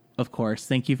honestly. Of course.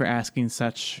 Thank you for asking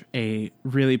such a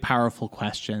really powerful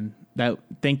question.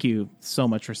 Thank you so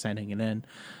much for sending it in.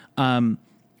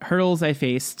 Hurdles I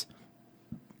faced,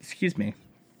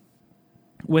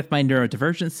 with my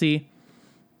neurodivergency.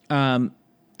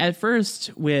 At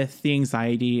first, with the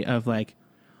anxiety of like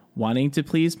wanting to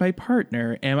please my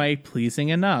partner. Am I pleasing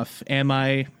enough? Am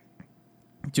I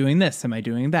doing this? Am I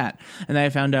doing that? And I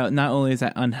found out not only is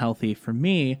that unhealthy for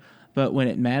me, but when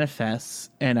it manifests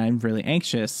and I'm really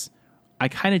anxious, I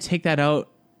kind of take that out.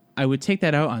 I would take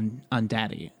that out on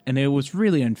daddy. And it was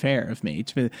really unfair of me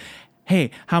to be, hey,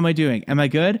 how am I doing? Am I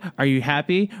good? Are you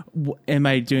happy? Am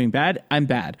I doing bad? I'm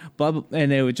bad. Blah, blah.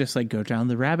 And it would just like go down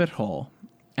the rabbit hole.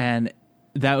 And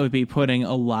that would be putting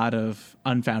a lot of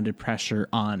unfounded pressure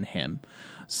on him.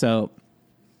 So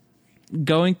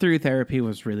going through therapy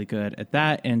was really good at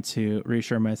that, and to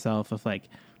reassure myself of like,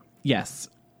 yes,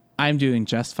 I'm doing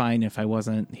just fine. If I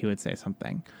wasn't, he would say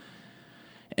something.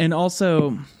 And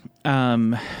also,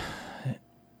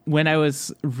 when I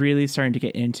was really starting to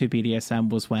get into BDSM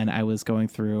was when I was going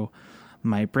through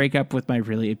my breakup with my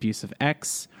really abusive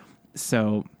ex.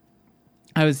 So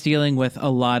I was dealing with a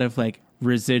lot of like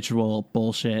residual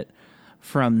bullshit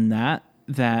from that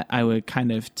I would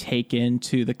kind of take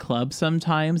into the club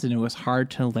sometimes, and it was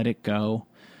hard to let it go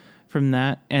from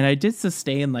that. And I did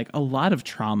sustain like a lot of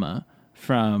trauma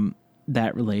from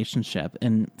that relationship,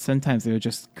 and sometimes it would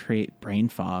just create brain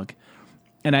fog.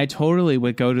 And I totally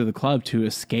would go to the club to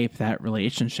escape that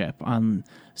relationship on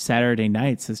Saturday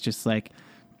nights. It's just like,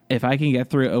 if I can get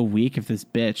through a week of this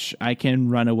bitch, I can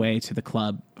run away to the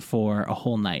club for a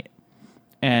whole night.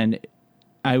 And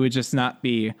I would just not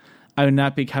be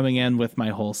coming in with my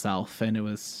whole self. And it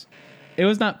was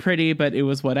not pretty, but it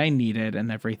was what I needed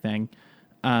and everything.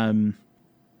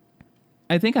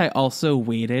 I think I also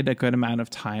waited a good amount of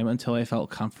time until I felt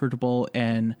comfortable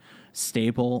and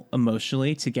stable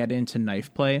emotionally to get into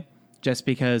knife play, just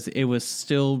because it was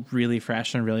still really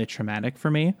fresh and really traumatic for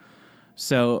me.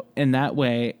 So in that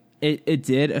way, it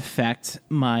did affect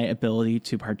my ability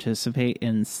to participate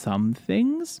in some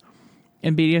things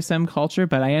in BDSM culture,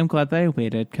 but I am glad that I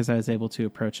waited because I was able to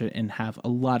approach it and have a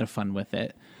lot of fun with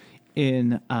it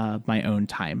in my own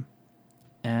time.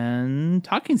 And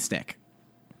talking stick.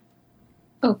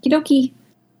 Okie dokie.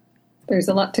 There's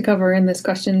a lot to cover in this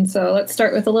question, so let's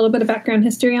start with a little bit of background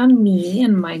history on me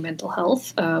and my mental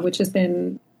health, which has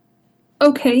been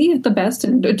okay at the best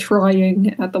and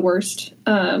trying at the worst.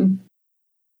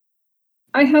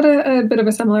 I had a bit of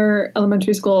a similar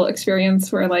elementary school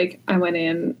experience where, like, I went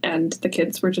in and the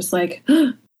kids were just like,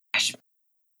 fresh.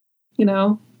 You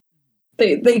know?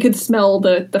 They could smell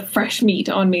the fresh meat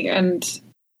on me and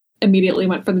immediately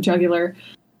went for the jugular.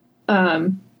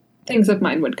 Things of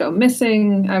mine would go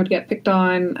missing. I would get picked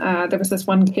on. There was this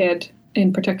one kid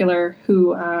in particular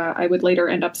who I would later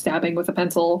end up stabbing with a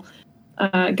pencil.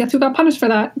 Guess who got punished for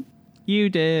that? You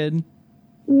did.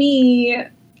 Me.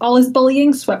 All his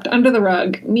bullying swept under the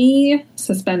rug. Me,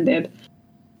 suspended.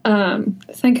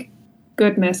 Thank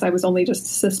goodness I was only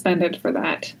just suspended for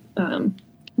that.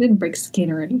 Didn't break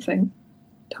skin or anything.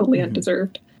 Totally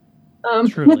undeserved.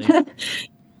 Truly.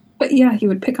 But yeah, he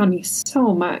would pick on me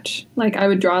so much. Like, I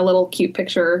would draw a little cute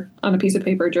picture on a piece of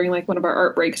paper during, like, one of our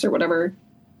art breaks or whatever.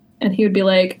 And he would be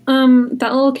like, that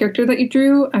little character that you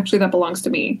drew, actually, that belongs to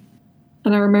me.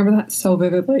 And I remember that so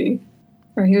vividly.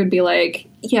 Or he would be like,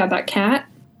 yeah, that cat,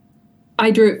 I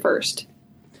drew it first.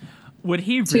 Would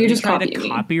he really try to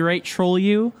copyright troll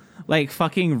you? Like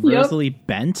fucking Rosalie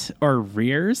Bent or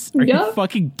Rears? Are you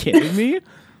fucking kidding me?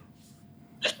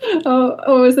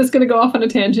 Oh, is this going to go off on a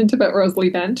tangent about Rosalie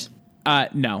Bent?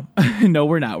 No. No,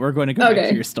 we're not. We're going to go back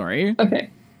to your story. Okay.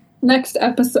 Next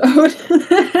episode.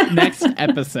 Next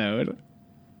episode.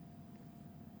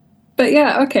 But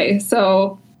yeah, okay.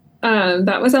 So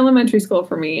that was elementary school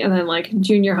for me. And then, like,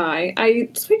 junior high, I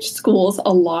switched schools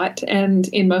a lot. And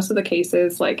in most of the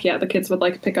cases, like, yeah, the kids would,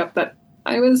 like, pick up that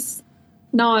I was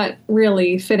not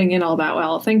really fitting in all that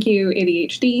well. Thank you,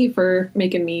 ADHD, for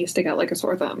making me stick out like a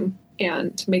sore thumb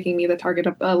and making me the target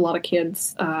of a lot of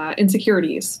kids'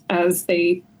 insecurities as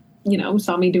they, you know,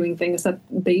 saw me doing things that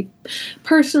they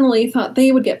personally thought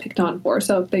they would get picked on for.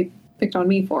 So they picked on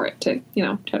me for it to, you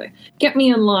know, try to get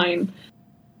me in line.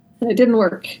 And it didn't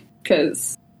work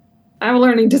because I have a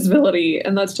learning disability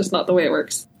and that's just not the way it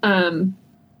works. So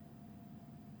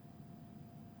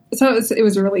it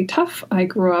was really tough. I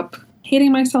grew up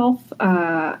hating myself.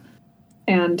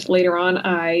 And later on,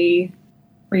 I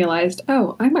realized,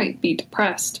 oh, I might be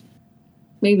depressed.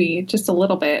 Maybe just a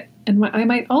little bit. And I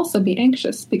might also be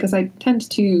anxious because I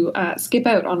tend to skip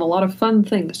out on a lot of fun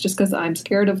things just because I'm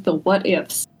scared of the what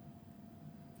ifs.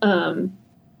 So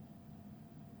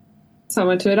I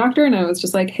went to a doctor and I was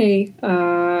just like, hey,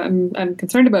 I'm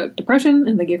concerned about depression.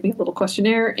 And they gave me a little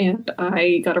questionnaire and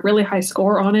I got a really high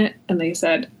score on it. And they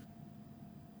said,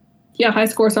 yeah, high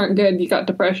scores aren't good. You got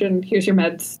depression. Here's your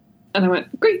meds. And I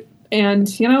went, great.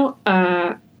 And, you know,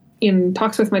 in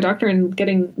talks with my doctor and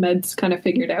getting meds kind of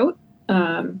figured out,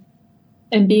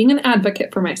 and being an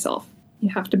advocate for myself, you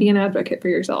have to be an advocate for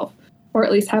yourself, or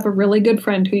at least have a really good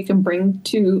friend who you can bring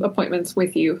to appointments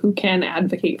with you who can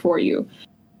advocate for you.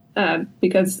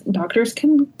 Because doctors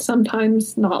can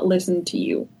sometimes not listen to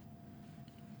you.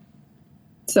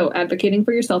 So advocating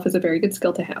for yourself is a very good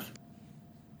skill to have.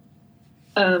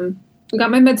 I got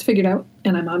my meds figured out,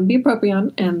 and I'm on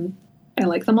bupropion, and I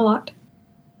like them a lot.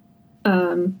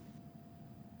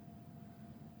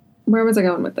 Where was I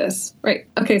going with this? Right.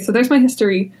 Okay, so there's my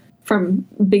history from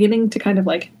beginning to kind of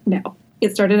like now.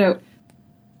 It started out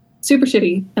super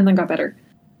shitty and then got better.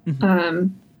 Mm-hmm.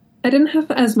 I didn't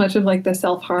have as much of like the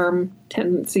self-harm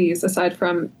tendencies aside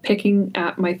from picking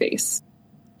at my face.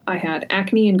 I had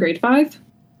acne in grade 5.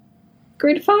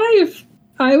 Grade 5!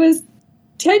 I was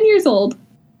 10 years old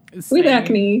with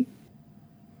acne.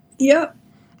 Yep.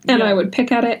 And I would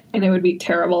pick at it and it would be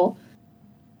terrible.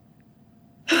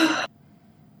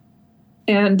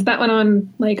 And that went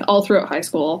on like all throughout high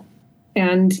school.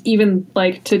 And even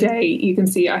like today, you can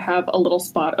see I have a little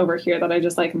spot over here that I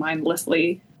just like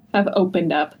mindlessly have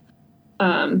opened up.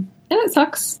 And it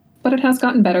sucks, but it has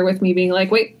gotten better with me being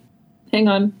like, wait, hang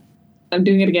on. I'm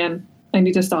doing it again. I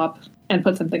need to stop and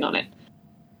put something on it.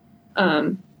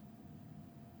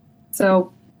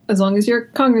 So as long as you're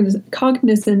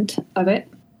cognizant of it,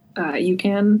 you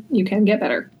can get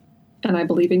better. And I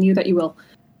believe in you that you will.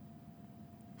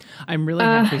 I'm really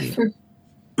happy.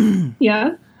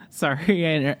 Yeah?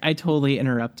 Sorry, I totally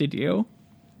interrupted you.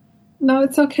 No,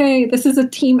 it's okay. This is a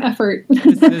team effort.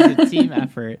 This is a team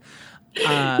effort.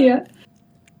 Yeah.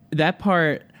 That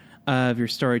part of your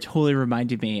story totally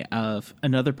reminded me of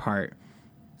another part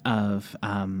of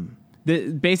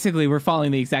Basically, we're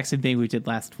following the exact same thing we did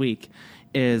last week.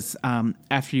 Is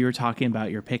after you were talking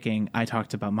about your picking, I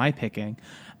talked about my picking,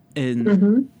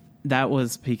 and that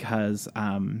was because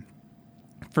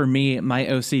for me, my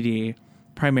OCD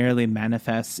primarily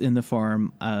manifests in the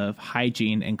form of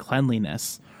hygiene and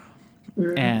cleanliness,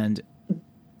 and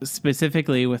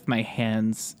specifically with my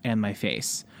hands and my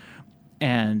face.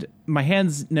 And my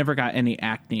hands never got any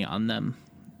acne on them,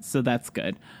 so that's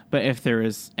good. But if there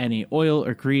was any oil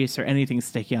or grease or anything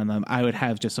sticky on them, I would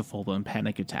have just a full-blown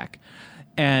panic attack.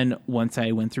 And once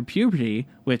I went through puberty,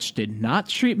 which did not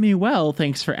treat me well,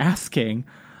 thanks for asking,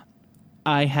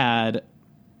 I had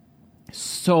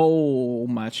so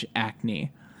much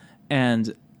acne.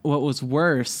 And what was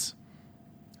worse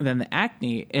than the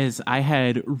acne is I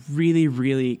had really,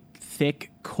 really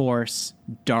thick, coarse,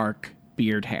 dark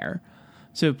beard hair.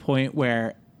 To a point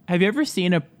where, have you ever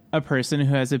seen a person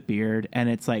who has a beard and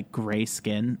it's like gray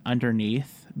skin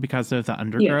underneath because of the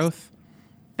undergrowth? Yes.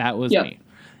 That was me.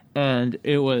 And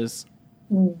it was,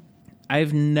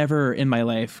 I've never in my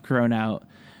life grown out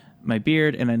my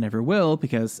beard, and I never will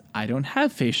because I don't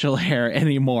have facial hair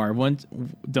anymore.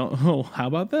 How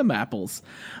about them apples?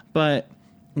 But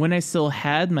when I still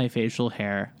had my facial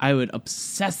hair, I would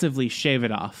obsessively shave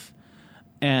it off.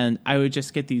 And I would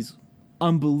just get these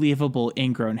unbelievable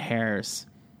ingrown hairs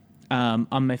on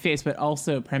my face, but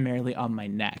also primarily on my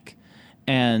neck.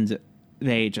 And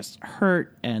they just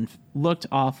hurt and looked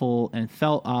awful and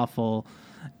felt awful.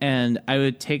 And I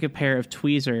would take a pair of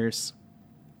tweezers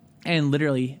and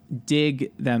literally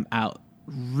dig them out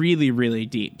really, really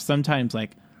deep. Sometimes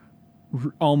like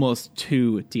almost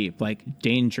too deep, like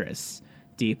dangerous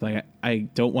deep. Like I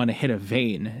don't want to hit a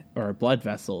vein or a blood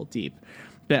vessel deep.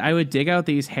 But I would dig out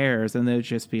these hairs and they'd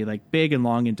just be like big and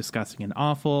long and disgusting and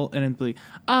awful. And it'd be,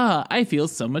 I feel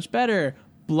so much better.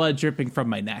 Blood dripping from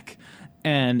my neck.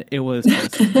 And it was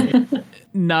just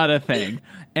not a thing.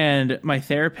 And my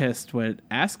therapist would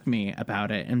ask me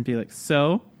about it and be like,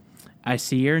 so I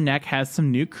see your neck has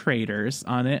some new craters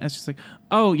on it. It's just like,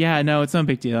 oh, yeah, no, it's no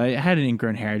big deal. I had an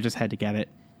ingrown hair. I just had to get it.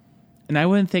 And I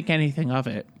wouldn't think anything of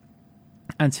it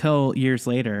until years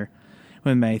later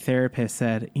when my therapist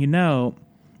said,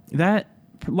 that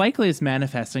likely is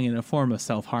manifesting in a form of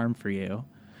self-harm for you.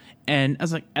 And I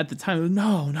was like, at the time,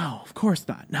 no, of course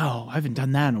not. No, I haven't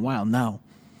done that in a while. No.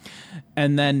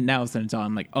 And then now as an adult,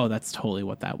 I'm like, oh, that's totally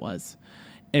what that was.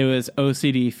 It was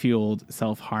OCD fueled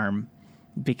self-harm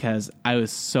because I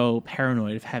was so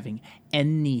paranoid of having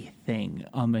anything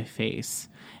on my face.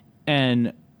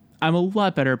 And I'm a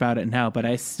lot better about it now, but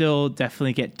I still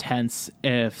definitely get tense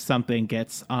if something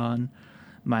gets on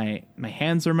my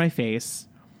hands or my face.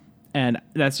 And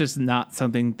that's just not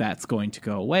something that's going to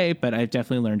go away, but I've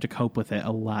definitely learned to cope with it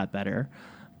a lot better.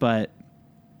 But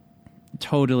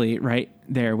totally right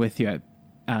there with you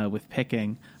with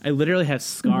picking. I literally have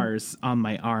scars on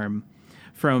my arm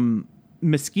from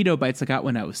mosquito bites I got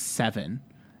when I was 7.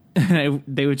 And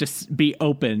they would just be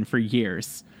open for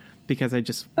years because I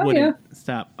just wouldn't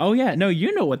stop. Oh, yeah. No,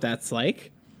 you know what that's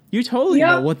like. You totally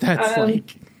know what that's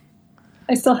like.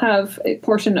 I still have a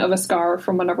portion of a scar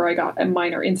from whenever I got a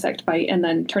minor insect bite and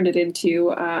then turned it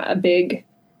into a big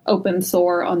open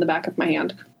sore on the back of my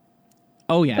hand.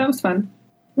 Oh, yeah. That was fun.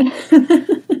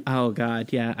 Oh,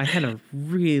 God. Yeah. I had a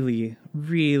really,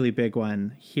 really big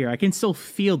one here. I can still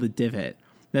feel the divot.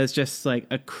 That's just like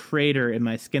a crater in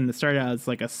my skin that started out as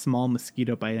like a small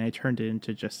mosquito bite, and I turned it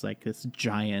into just like this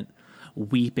giant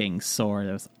weeping sore.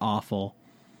 That was awful.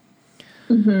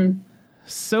 Mm-hmm.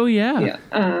 So, yeah.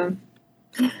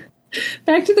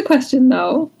 Back to the question,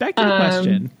 though. Back to the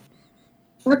question.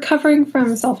 Recovering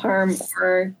from self-harm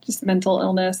or just mental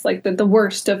illness, like the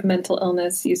worst of mental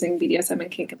illness using BDSM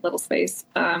and kink in little space.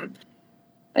 I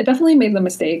definitely made the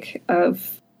mistake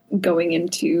of going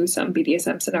into some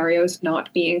BDSM scenarios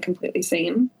not being completely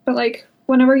sane. But like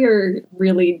whenever you're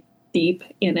really deep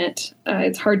in it,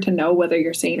 it's hard to know whether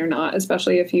you're sane or not,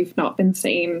 especially if you've not been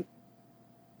sane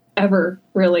ever,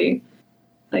 really.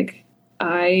 Like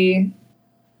I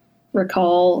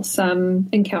recall some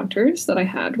encounters that I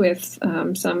had with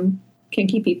some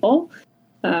kinky people,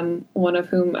 one of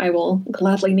whom I will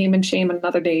gladly name and shame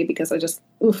another day because I just,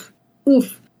 oof.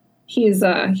 He's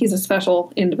a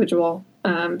special individual,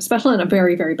 special in a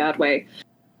very, very bad way.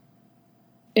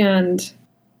 And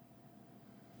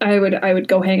I would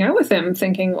go hang out with him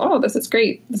thinking, oh, this is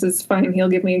great. This is fine. He'll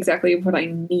give me exactly what I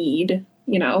need,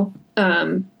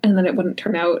 and then it wouldn't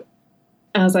turn out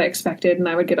as I expected. And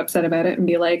I would get upset about it and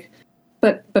be like,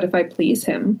 but if I please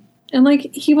him, and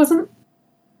like, he wasn't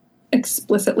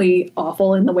explicitly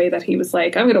awful in the way that he was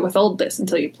like, I'm going to withhold this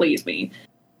until you please me.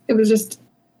 It was just,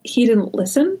 he didn't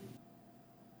listen.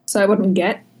 So I wouldn't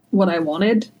get what I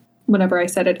wanted whenever I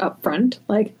said it up front.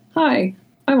 Like, hi,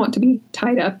 I want to be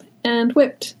tied up and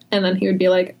whipped. And then he would be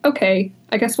like, okay,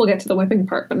 I guess we'll get to the whipping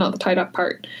part, but not the tied up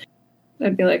part.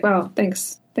 I'd be like, wow,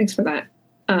 thanks for that.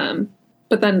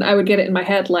 But then I would get it in my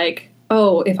head like,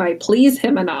 oh, if I please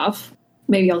him enough,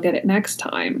 maybe I'll get it next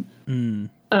time. And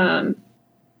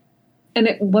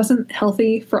it wasn't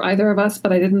healthy for either of us,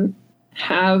 but I didn't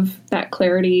have that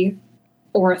clarity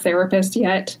or a therapist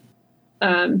yet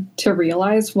to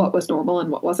realize what was normal and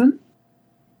what wasn't.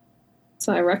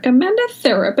 So I recommend a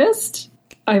therapist.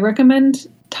 I recommend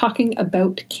talking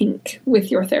about kink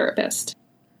with your therapist.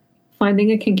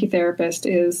 Finding a kinky therapist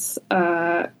is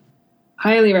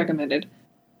highly recommended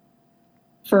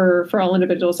for all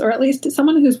individuals, or at least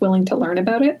someone who's willing to learn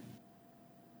about it.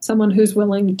 Someone who's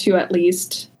willing to at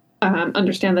least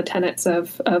understand the tenets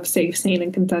of safe, sane,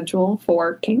 and consensual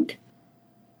for kink.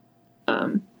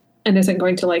 And isn't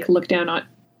going to like look down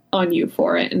on you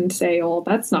for it and say, oh,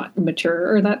 that's not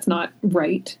mature or that's not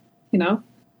right, you know?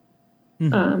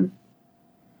 Mm-hmm.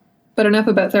 But enough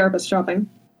about therapist shopping.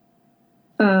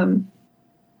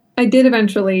 I did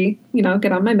eventually,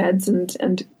 get on my meds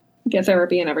and get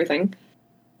therapy and everything.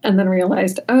 And then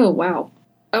realized, oh, wow.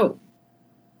 Oh,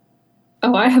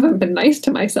 I haven't been nice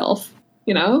to myself,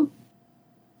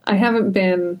 I haven't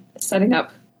been setting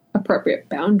up appropriate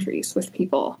boundaries with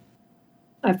people.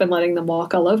 I've been letting them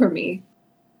walk all over me.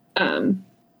 And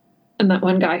that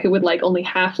one guy who would like only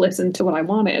half listen to what I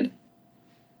wanted,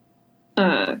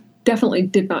 definitely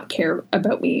did not care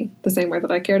about me the same way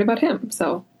that I cared about him.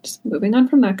 So just moving on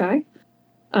from that guy.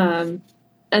 And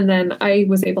then I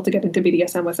was able to get into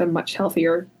BDSM with a much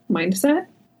healthier mindset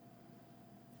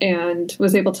and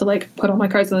was able to like put all my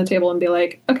cards on the table and be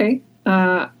like, okay,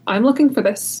 I'm looking for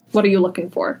this. What are you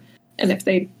looking for? And if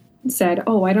they said,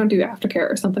 oh, I don't do aftercare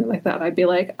or something like that, I'd be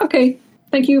like, okay,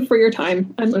 thank you for your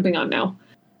time. I'm moving on now.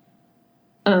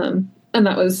 And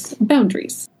that was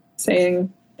boundaries,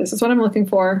 saying, this is what I'm looking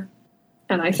for.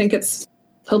 And I think it's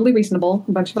totally reasonable.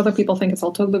 A bunch of other people think it's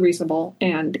all totally reasonable.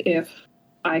 And if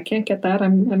I can't get that,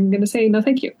 I'm going to say no,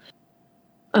 thank you.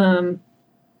 And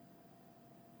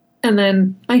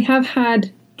then I have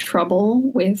had trouble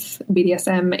with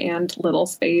BDSM and little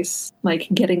space, like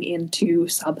getting into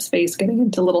subspace, getting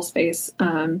into little space,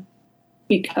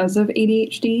 because of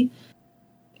ADHD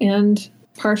and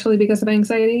partially because of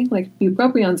anxiety. Like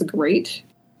bupropeon's great,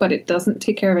 but it doesn't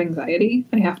take care of anxiety.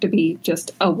 I have to be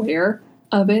just aware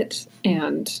of it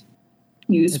and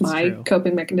use my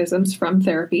coping mechanisms from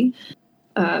therapy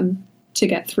to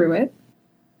get through it.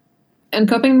 And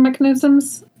coping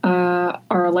mechanisms are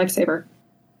a lifesaver.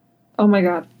 Oh my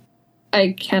God.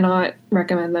 I cannot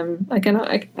recommend them. I cannot.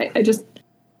 I just,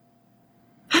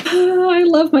 I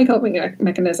love my coping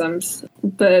mechanisms.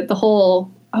 The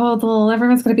whole,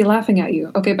 everyone's going to be laughing at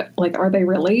you. Okay, but like, are they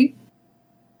really?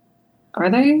 Are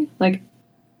they? Like,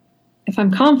 if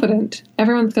I'm confident,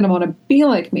 everyone's going to want to be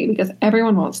like me because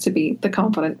everyone wants to be the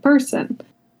confident person.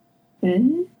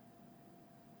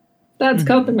 That's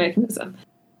coping mechanism.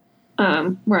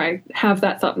 Where I have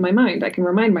that thought in my mind, I can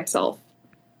remind myself,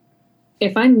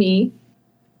 if I'm me,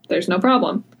 there's no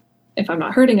problem. If I'm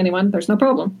not hurting anyone, there's no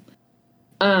problem.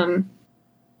 But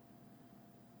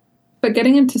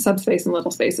getting into subspace and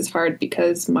little space is hard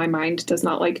because my mind does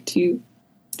not like to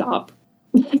stop.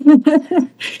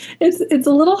 It's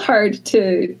a little hard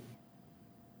to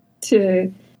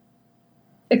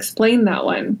explain that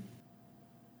one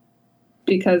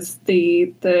because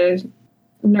the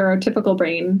neurotypical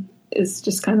brain is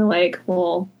just kind of like,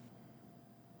 well,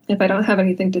 if I don't have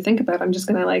anything to think about, I'm just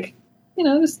going to like,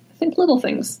 just think little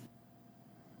things.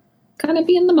 Kind of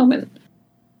be in the moment.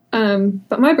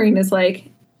 But my brain is like,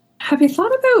 have you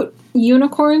thought about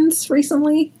unicorns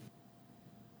recently?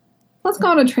 Let's go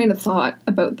on a train of thought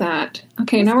about that.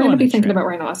 Okay, now we're going to be thinking about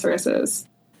rhinoceroses.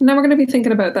 Now we're going to be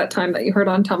thinking about that time that you heard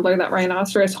on Tumblr that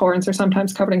rhinoceros horns are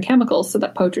sometimes covered in chemicals so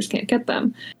that poachers can't get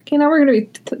them. Okay, now we're going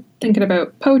to be thinking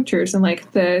about poachers and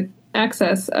like the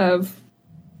access of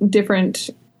different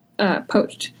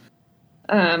poached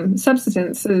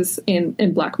substances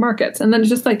in black markets. And then it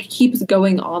just like keeps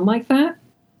going on like that.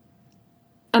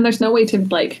 And there's no way to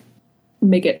like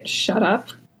make it shut up.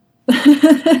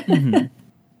 Mm-hmm.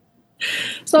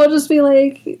 So I'll just be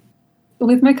like,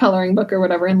 with my coloring book or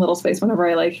whatever in little space, whenever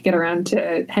I like get around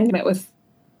to hanging out with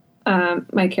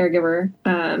my caregiver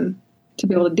to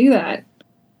be able to do that.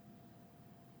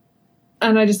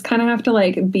 And I just kind of have to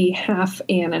like be half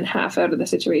in and half out of the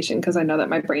situation because I know that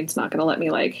my brain's not going to let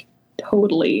me like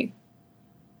totally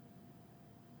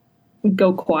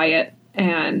go quiet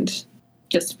and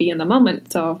just be in the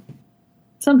moment. So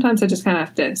sometimes I just kind of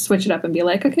have to switch it up and be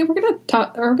like, okay, we're going to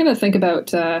talk, or we're going to think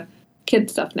about kid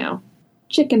stuff now.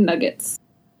 Chicken nuggets.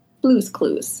 Blue's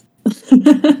Clues.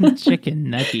 Chicken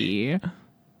nuggy.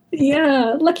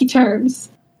 Yeah, Lucky Charms.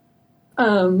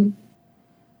 And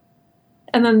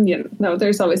then,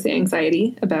 there's always the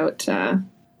anxiety about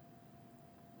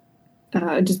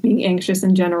just being anxious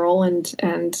in general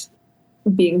and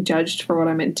being judged for what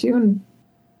I'm into. And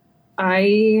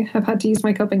I have had to use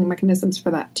my coping mechanisms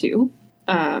for that too.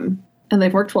 And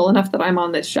they've worked well enough that I'm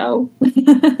on this show.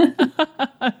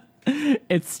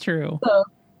 It's true. So,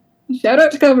 shout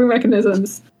out to coping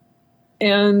mechanisms.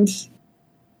 And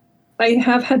I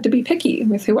have had to be picky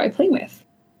with who I play with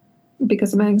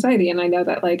because of my anxiety. And I know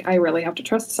that, like, I really have to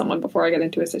trust someone before I get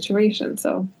into a situation.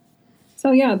 So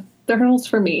yeah, the hurdles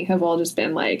for me have all just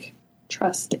been, like,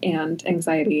 trust and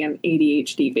anxiety and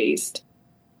ADHD based.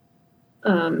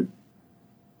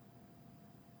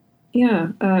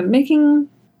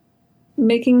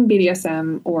 Making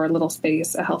BDSM or Little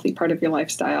Space a healthy part of your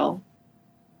lifestyle,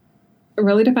 it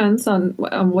really depends on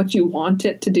what you want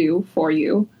it to do for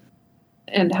you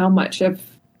and how much of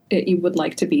it you would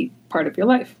like to be part of your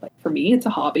life. Like, for me, it's a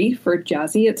hobby. For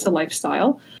Jazzy, it's a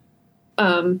lifestyle.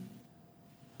 And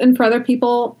for other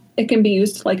people, it can be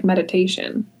used like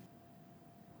meditation.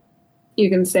 You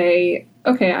can say,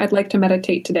 okay, I'd like to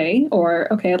meditate today,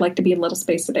 or okay, I'd like to be in Little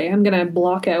Space today. I'm going to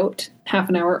block out half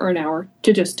an hour or an hour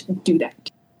to just do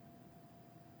that.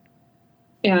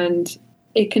 And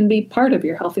it can be part of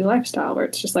your healthy lifestyle where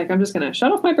it's just like, I'm just going to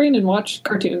shut off my brain and watch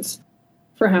cartoons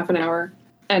for half an hour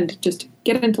and just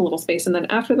get into Little Space. And then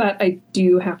after that, I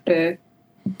do have to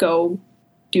go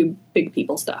do big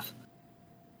people stuff.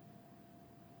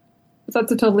 So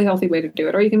that's a totally healthy way to do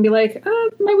it. Or you can be like,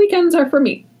 my weekends are for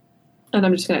me. And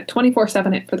I'm just going to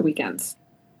 24/7 it for the weekends.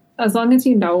 As long as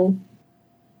you know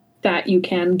that you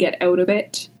can get out of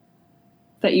it,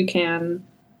 that you can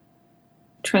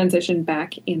transition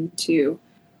back into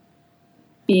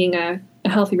being a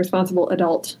healthy, responsible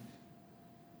adult,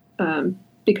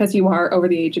 because you are over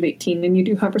the age of 18 and you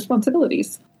do have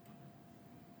responsibilities.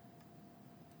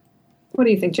 What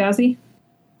do you think, Jazzy?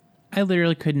 I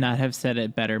literally could not have said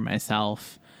it better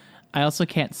myself. I also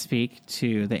can't speak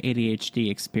to the ADHD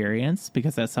experience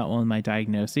because that's not one of my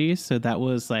diagnoses. So that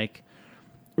was like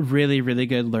really, really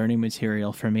good learning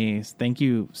material for me. Thank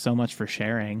you so much for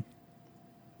sharing.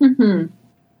 Mm-hmm.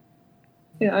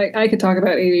 Yeah, I could talk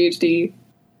about ADHD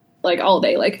like all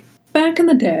day. Like, back in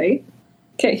the day,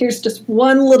 okay, here's just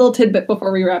one little tidbit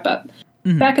before we wrap up.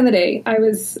 Mm-hmm. Back in the day, I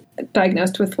was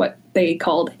diagnosed with what they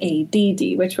called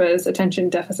ADD, which was attention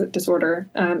deficit disorder.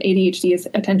 ADHD is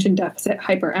attention deficit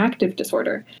hyperactive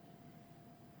disorder.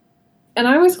 And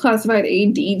I was classified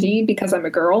ADD because I'm a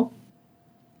girl,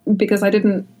 because I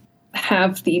didn't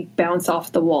have the bounce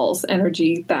off the walls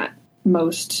energy that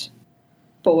most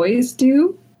boys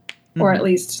do, or at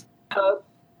least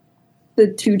the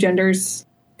two genders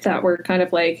that were kind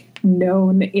of like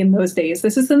known in those days.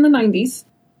 This is in the 90s.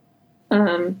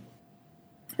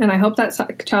 And I hope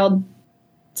that child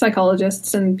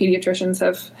psychologists and pediatricians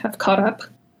have caught up.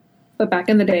 But back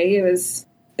in the day,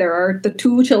 there are the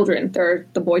two children. There are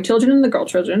the boy children and the girl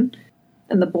children.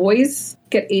 And the boys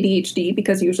get ADHD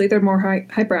because usually they're more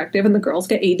hyperactive, and the girls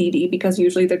get ADD because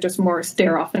usually they're just more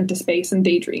stare off into space and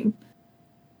daydream.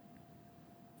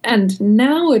 And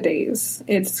nowadays,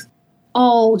 it's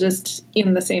all just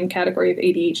in the same category of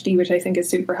ADHD, which I think is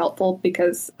super helpful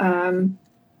because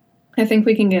I think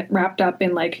we can get wrapped up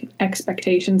in like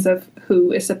expectations of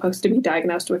who is supposed to be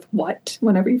diagnosed with what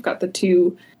whenever you've got the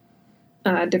two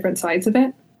different sides of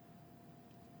it.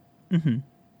 Mm-hmm.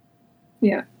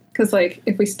 Yeah, because like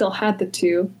if we still had the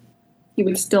two, you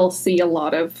would still see a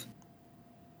lot of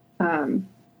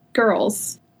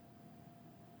girls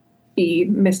be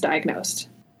misdiagnosed.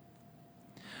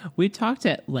 We talked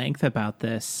at length about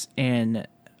this in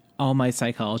all my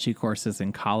psychology courses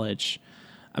in college,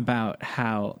 about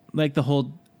how like the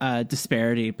whole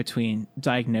disparity between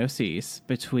diagnoses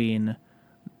between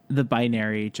the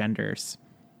binary genders.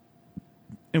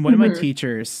 And one of my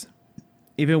teachers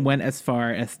even went as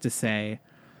far as to say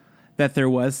that there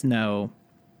was no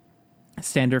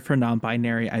standard for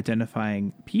non-binary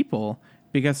identifying people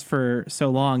because for so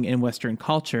long in Western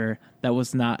culture, that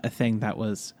was not a thing that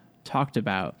was talked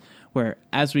about, where,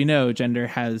 as we know, gender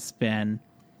has been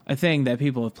a thing that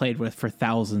people have played with for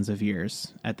thousands of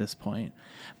years at this point.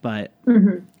 But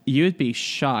you would be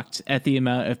shocked at the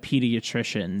amount of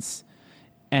pediatricians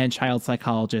and child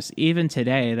psychologists, even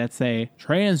today, that say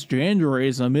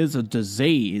transgenderism is a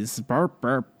disease. Burr,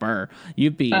 burr, burr.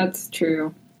 That's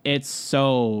true. It's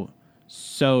so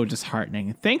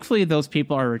disheartening. Thankfully, those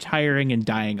people are retiring and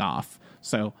dying off.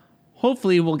 So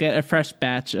hopefully we'll get a fresh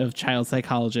batch of child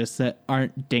psychologists that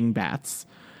aren't dingbats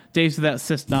Days Without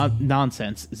Cis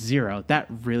Nonsense, 0. That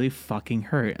really fucking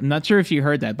hurt. I'm not sure if you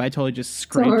heard that, but I totally just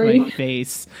scraped my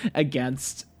face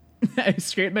against... I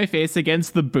scraped my face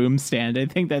against the boom stand. I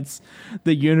think that's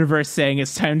the universe saying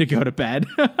it's time to go to bed.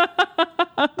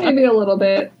 Maybe a little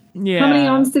bit. Yeah. How many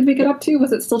yawns did we get up to?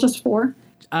 Was it still just 4?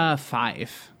 5.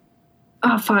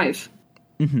 5.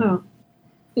 Mm-hmm. Oh.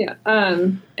 Yeah.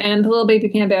 And the little baby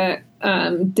panda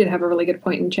did have a really good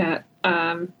point in chat,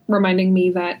 reminding me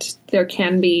that there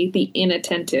can be the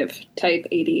inattentive type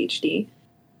ADHD,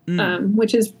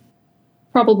 which is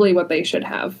probably what they should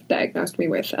have diagnosed me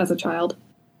with as a child.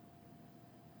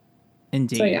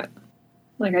 Indeed. So yeah,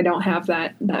 like I don't have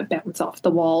that bounce off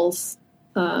the walls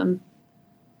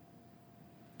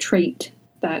trait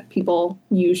that people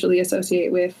usually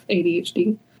associate with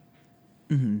ADHD.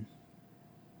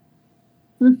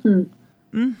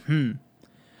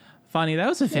 Fonny, that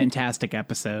was a fantastic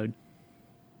episode.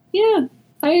 Yeah,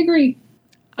 I agree.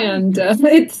 And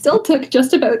it still took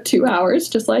just about 2 hours,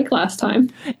 just like last time.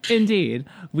 Indeed.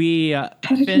 We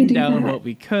thinned down what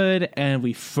we could, and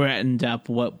we flattened up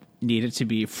what needed to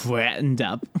be flattened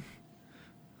up.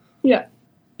 Yeah.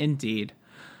 Indeed.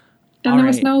 And there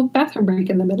was no bathroom break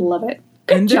in the middle of it.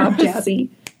 Good job, Jazzy.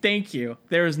 Thank you.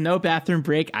 There was no bathroom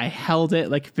break. I held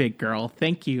it like a big girl.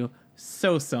 Thank you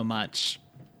so much.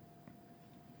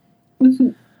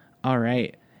 All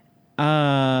right.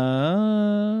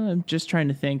 I'm just trying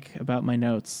to think about my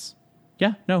notes.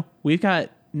 Yeah, no, we've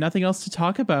got nothing else to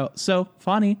talk about. So,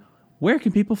 Fonny, where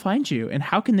can people find you and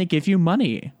how can they give you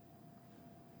money?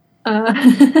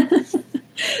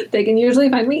 They can usually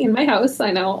find me in my house.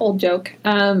 I know, old joke.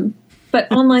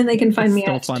 But online they can find me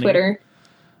at funny. Twitter.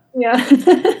 Yeah.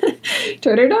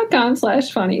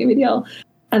 Twitter.com/FonnyABDL.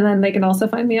 And then they can also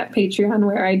find me at Patreon,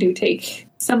 where I do take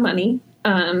some money.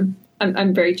 I'm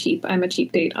very cheap. I'm a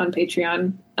cheap date on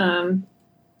Patreon. My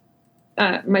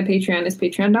Patreon is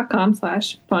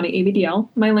patreon.com/FonnyABDL.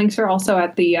 My links are also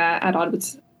at the at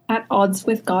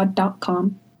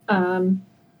oddswithgod.com.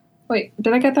 Wait,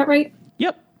 did I get that right?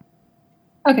 Yep.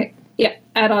 Okay. Yeah,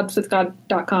 at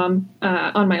oddswithgod.com.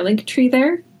 On my link tree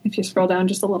there, if you scroll down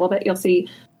just a little bit, you'll see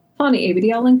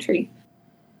FonnyABDL link tree.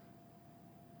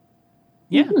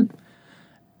 Yeah. Mm-hmm.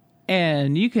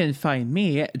 And you can find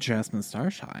me at Jasmine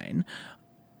Starshine.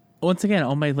 Once again,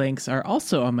 all my links are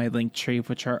also on my link tree,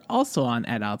 which are also on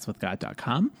at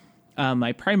oddswithgod.com.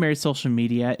 My primary social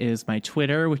media is my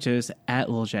Twitter, which is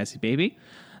at Lil Jazzy Baby.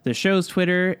 The show's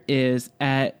Twitter is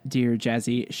at Dear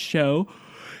Jazzy Show.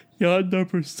 Yawn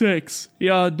number 6.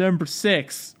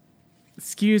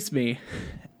 Excuse me.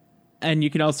 And you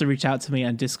can also reach out to me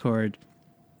on Discord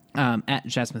at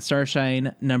Jasmine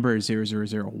Starshine, number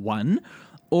 0001.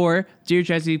 Or Dear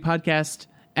Jazzy Podcast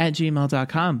at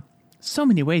gmail.com. So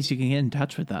many ways you can get in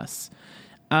touch with us.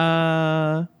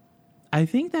 I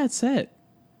think that's it.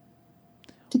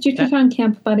 Did you touch on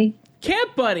Camp Buddy?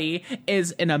 Camp Buddy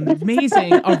is an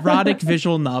amazing erotic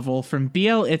visual novel from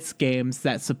BL It's Games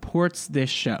that supports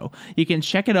this show. You can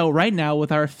check it out right now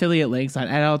with our affiliate links on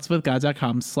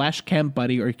adultswithgod.com/Camp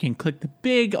Buddy, or you can click the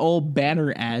big old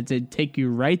banner ads and take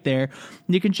you right there.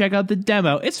 You can check out the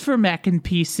demo. It's for Mac and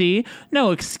PC.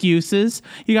 No excuses.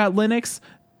 You got Linux,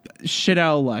 shit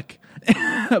out of luck.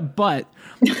 But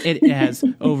it has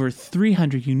over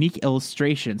 300 unique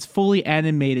illustrations, fully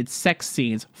animated sex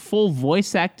scenes, full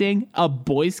voice acting, a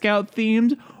Boy Scout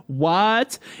themed.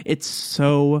 What? It's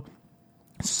so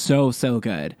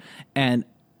good. And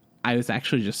I was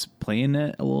actually just playing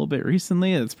it a little bit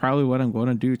recently. That's probably what I'm going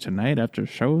to do tonight after the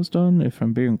show is done, if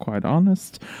I'm being quite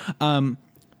honest.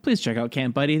 Please check out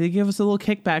Camp Buddy. They give us a little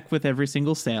kickback with every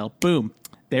single sale. Boom.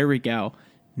 There we go.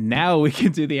 Now we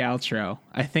can do the outro.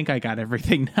 I think I got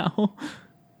everything now.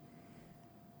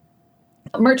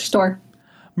 Merch store.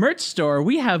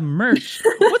 We have merch.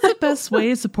 What's the best way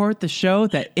to support the show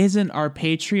that isn't our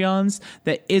Patreons,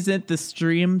 that isn't the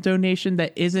stream donation,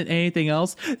 that isn't anything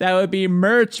else? That would be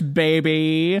merch,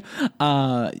 baby.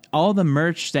 All the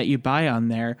merch that you buy on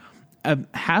there,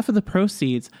 half of the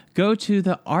proceeds go to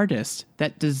the artist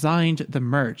that designed the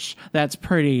merch. That's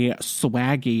pretty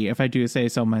swaggy, if I do say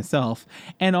so myself.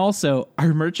 And also,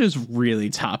 our merch is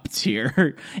really top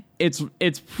tier. It's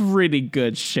pretty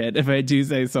good shit, if I do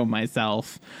say so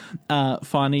myself.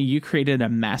 Fonny, you created a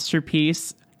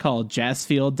masterpiece called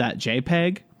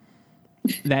jazzfield.jpg.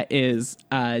 That is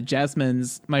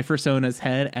Jasmine's, my persona's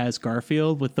head as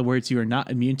Garfield with the words, "You are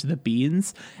not immune to the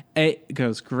beans." It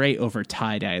goes great over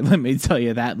tie-dye, let me tell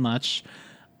you that much.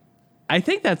 I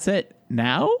think that's it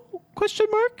now? Question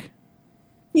mark?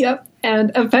 Yep.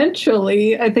 And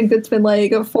eventually, I think it's been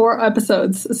like 4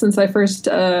 episodes since I first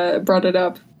brought it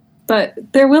up. But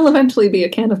there will eventually be a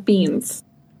can of beans.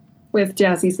 with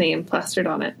Jazzy's name plastered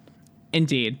on it.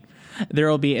 Indeed. There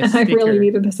will be a And sticker. I really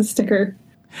need it as a sticker.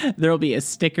 There will be a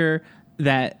sticker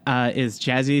that is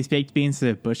Jazzy's Baked Beans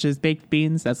to Bush's Baked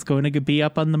Beans. That's going to be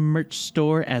up on the merch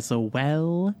store as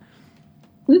well.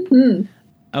 Mm-hmm.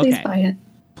 Okay. Please buy it.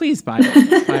 Please buy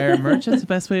it. Buy our merch. That's the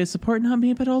best way to support not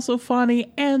me, but also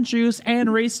Fawny and Juice and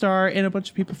Raystar and a bunch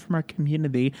of people from our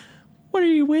community. What are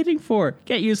you waiting for?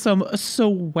 Get you some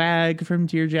swag from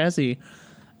Dear Jazzy.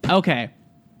 Okay.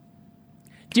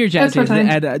 Dear Jazzy,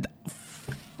 and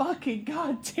fucking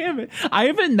god damn it. I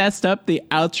haven't messed up the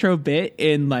outro bit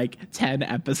in like 10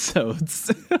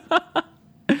 episodes.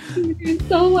 You did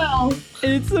so well.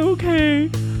 It's okay.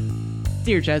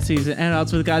 Dear Jazzy's an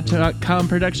AdultsWithGod.com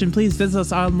production. Please visit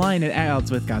us online at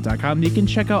AdultsWithGod.com. You can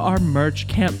check out our merch,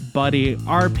 Camp Buddy,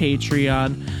 our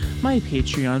Patreon, my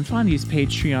Patreon, Fonny's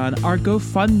Patreon, our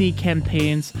GoFundMe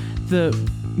campaigns, the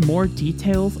more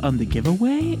details on the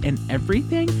giveaway and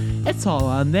everything. It's all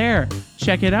on there.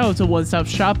 Check it out. It's a one-stop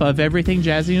shop of everything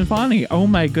Jazzy and Fonny. Oh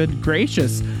my good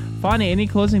gracious. Fonny, any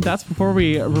closing thoughts before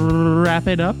we wrap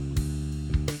it up?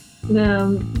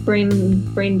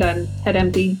 Brain done. Head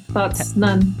empty. Thoughts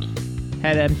none.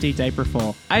 Head empty, diaper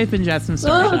full. I've been Jasmine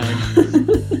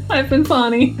Starshine. I've been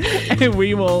Fonny. And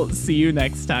we will see you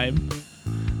next time.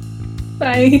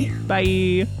 Bye.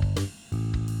 Bye.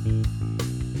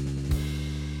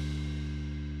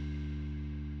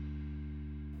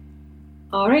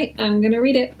 All right, I'm going to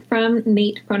read it from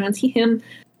Nate, pronouns he, him,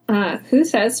 who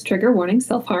says, trigger warning,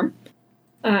 self-harm,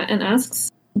 and asks,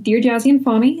 Dear Jazzy and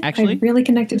Fonny, Actually, I really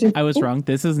connected to... I was wrong.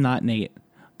 This is not Nate.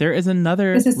 There is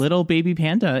another little baby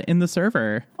panda in the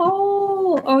server.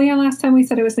 Oh, yeah, last time we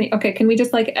said it was Nate. Okay, can we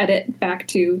just, edit back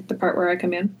to the part where I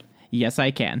come in? Yes,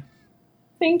 I can.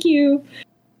 Thank you.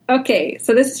 Okay,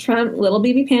 so this is from Little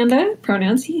Baby Panda,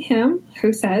 pronouns he, him,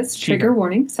 who says, trigger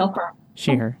warning, self-harm.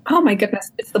 She, her. Oh my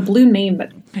goodness, it's the blue name,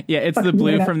 but... Yeah, it's the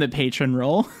blue from the patron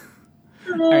roll.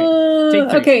 All right, take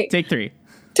three. Okay. Take three.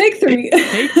 Take three.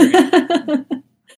 Take three.